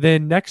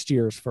than next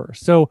year's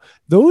first. So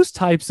those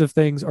types of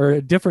things are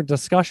a different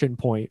discussion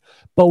point.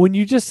 But when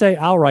you just say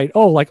outright,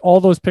 oh, like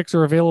all those picks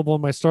are available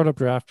in my startup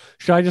draft,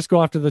 should I just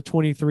go after the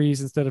 23s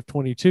instead of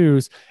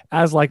 22s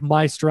as like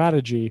my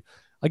strategy?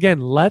 again,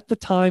 let the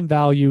time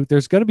value.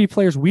 There's going to be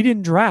players we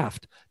didn't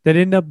draft that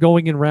end up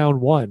going in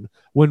round 1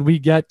 when we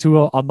get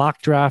to a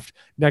mock draft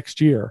next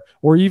year,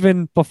 or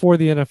even before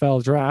the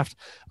NFL draft.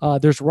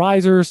 There's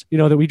risers,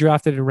 that we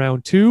drafted in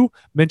round 2.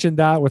 Mentioned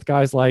that with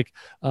guys like,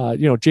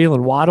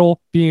 Jalen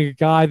Waddle being a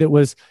guy that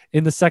was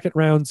in the second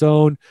round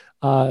zone.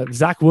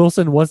 Zach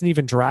Wilson wasn't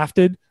even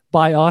drafted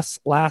by us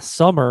last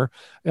summer.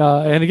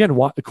 And again,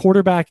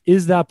 quarterback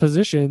is that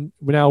position.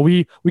 Now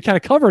we kind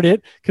of covered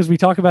it because we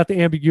talk about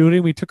the ambiguity.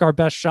 We took our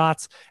best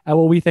shots at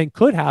what we think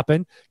could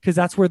happen, because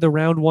that's where the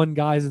round 1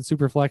 guys in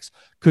Superflex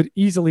could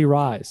easily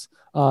rise,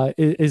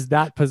 is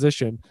that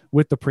position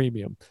with the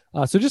premium.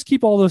 So just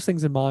keep all those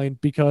things in mind,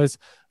 because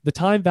the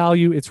time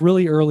value, it's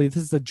really early.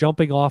 This is a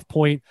jumping off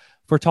point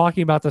for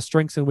talking about the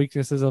strengths and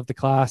weaknesses of the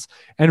class,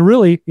 and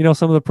really,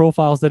 some of the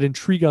profiles that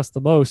intrigue us the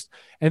most.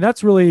 And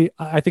that's really,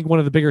 I think, one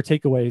of the bigger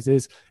takeaways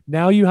is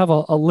now you have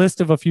a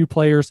list of a few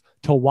players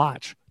to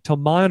watch, to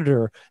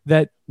monitor,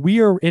 that we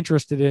are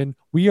interested in,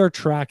 we are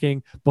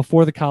tracking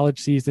before the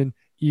college season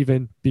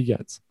even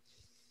begins.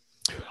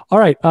 All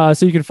right.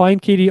 So you can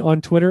find Katie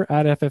on Twitter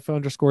at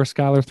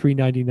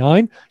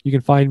FF_Skyler399. You can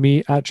find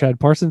me at Chad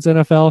Parsons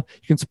NFL.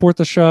 You can support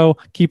the show.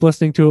 Keep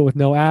listening to it with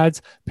no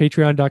ads.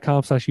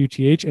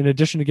 Patreon.com/UTH. In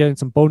addition to getting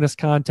some bonus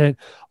content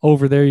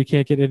over there you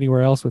can't get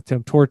anywhere else with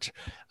Tim Torch,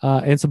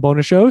 and some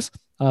bonus shows,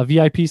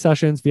 VIP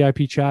sessions,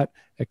 VIP chat,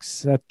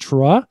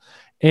 etc.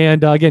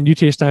 And again,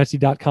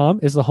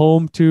 UTHDynasty.com is the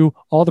home to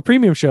all the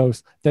premium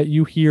shows that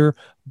you hear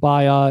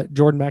by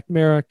Jordan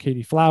McNamara,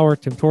 Katie Flower,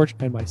 Tim Torch,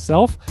 and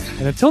myself.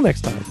 And until next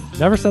time,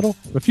 never settle,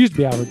 refuse to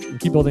be average, and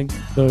keep building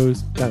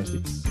those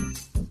dynasties.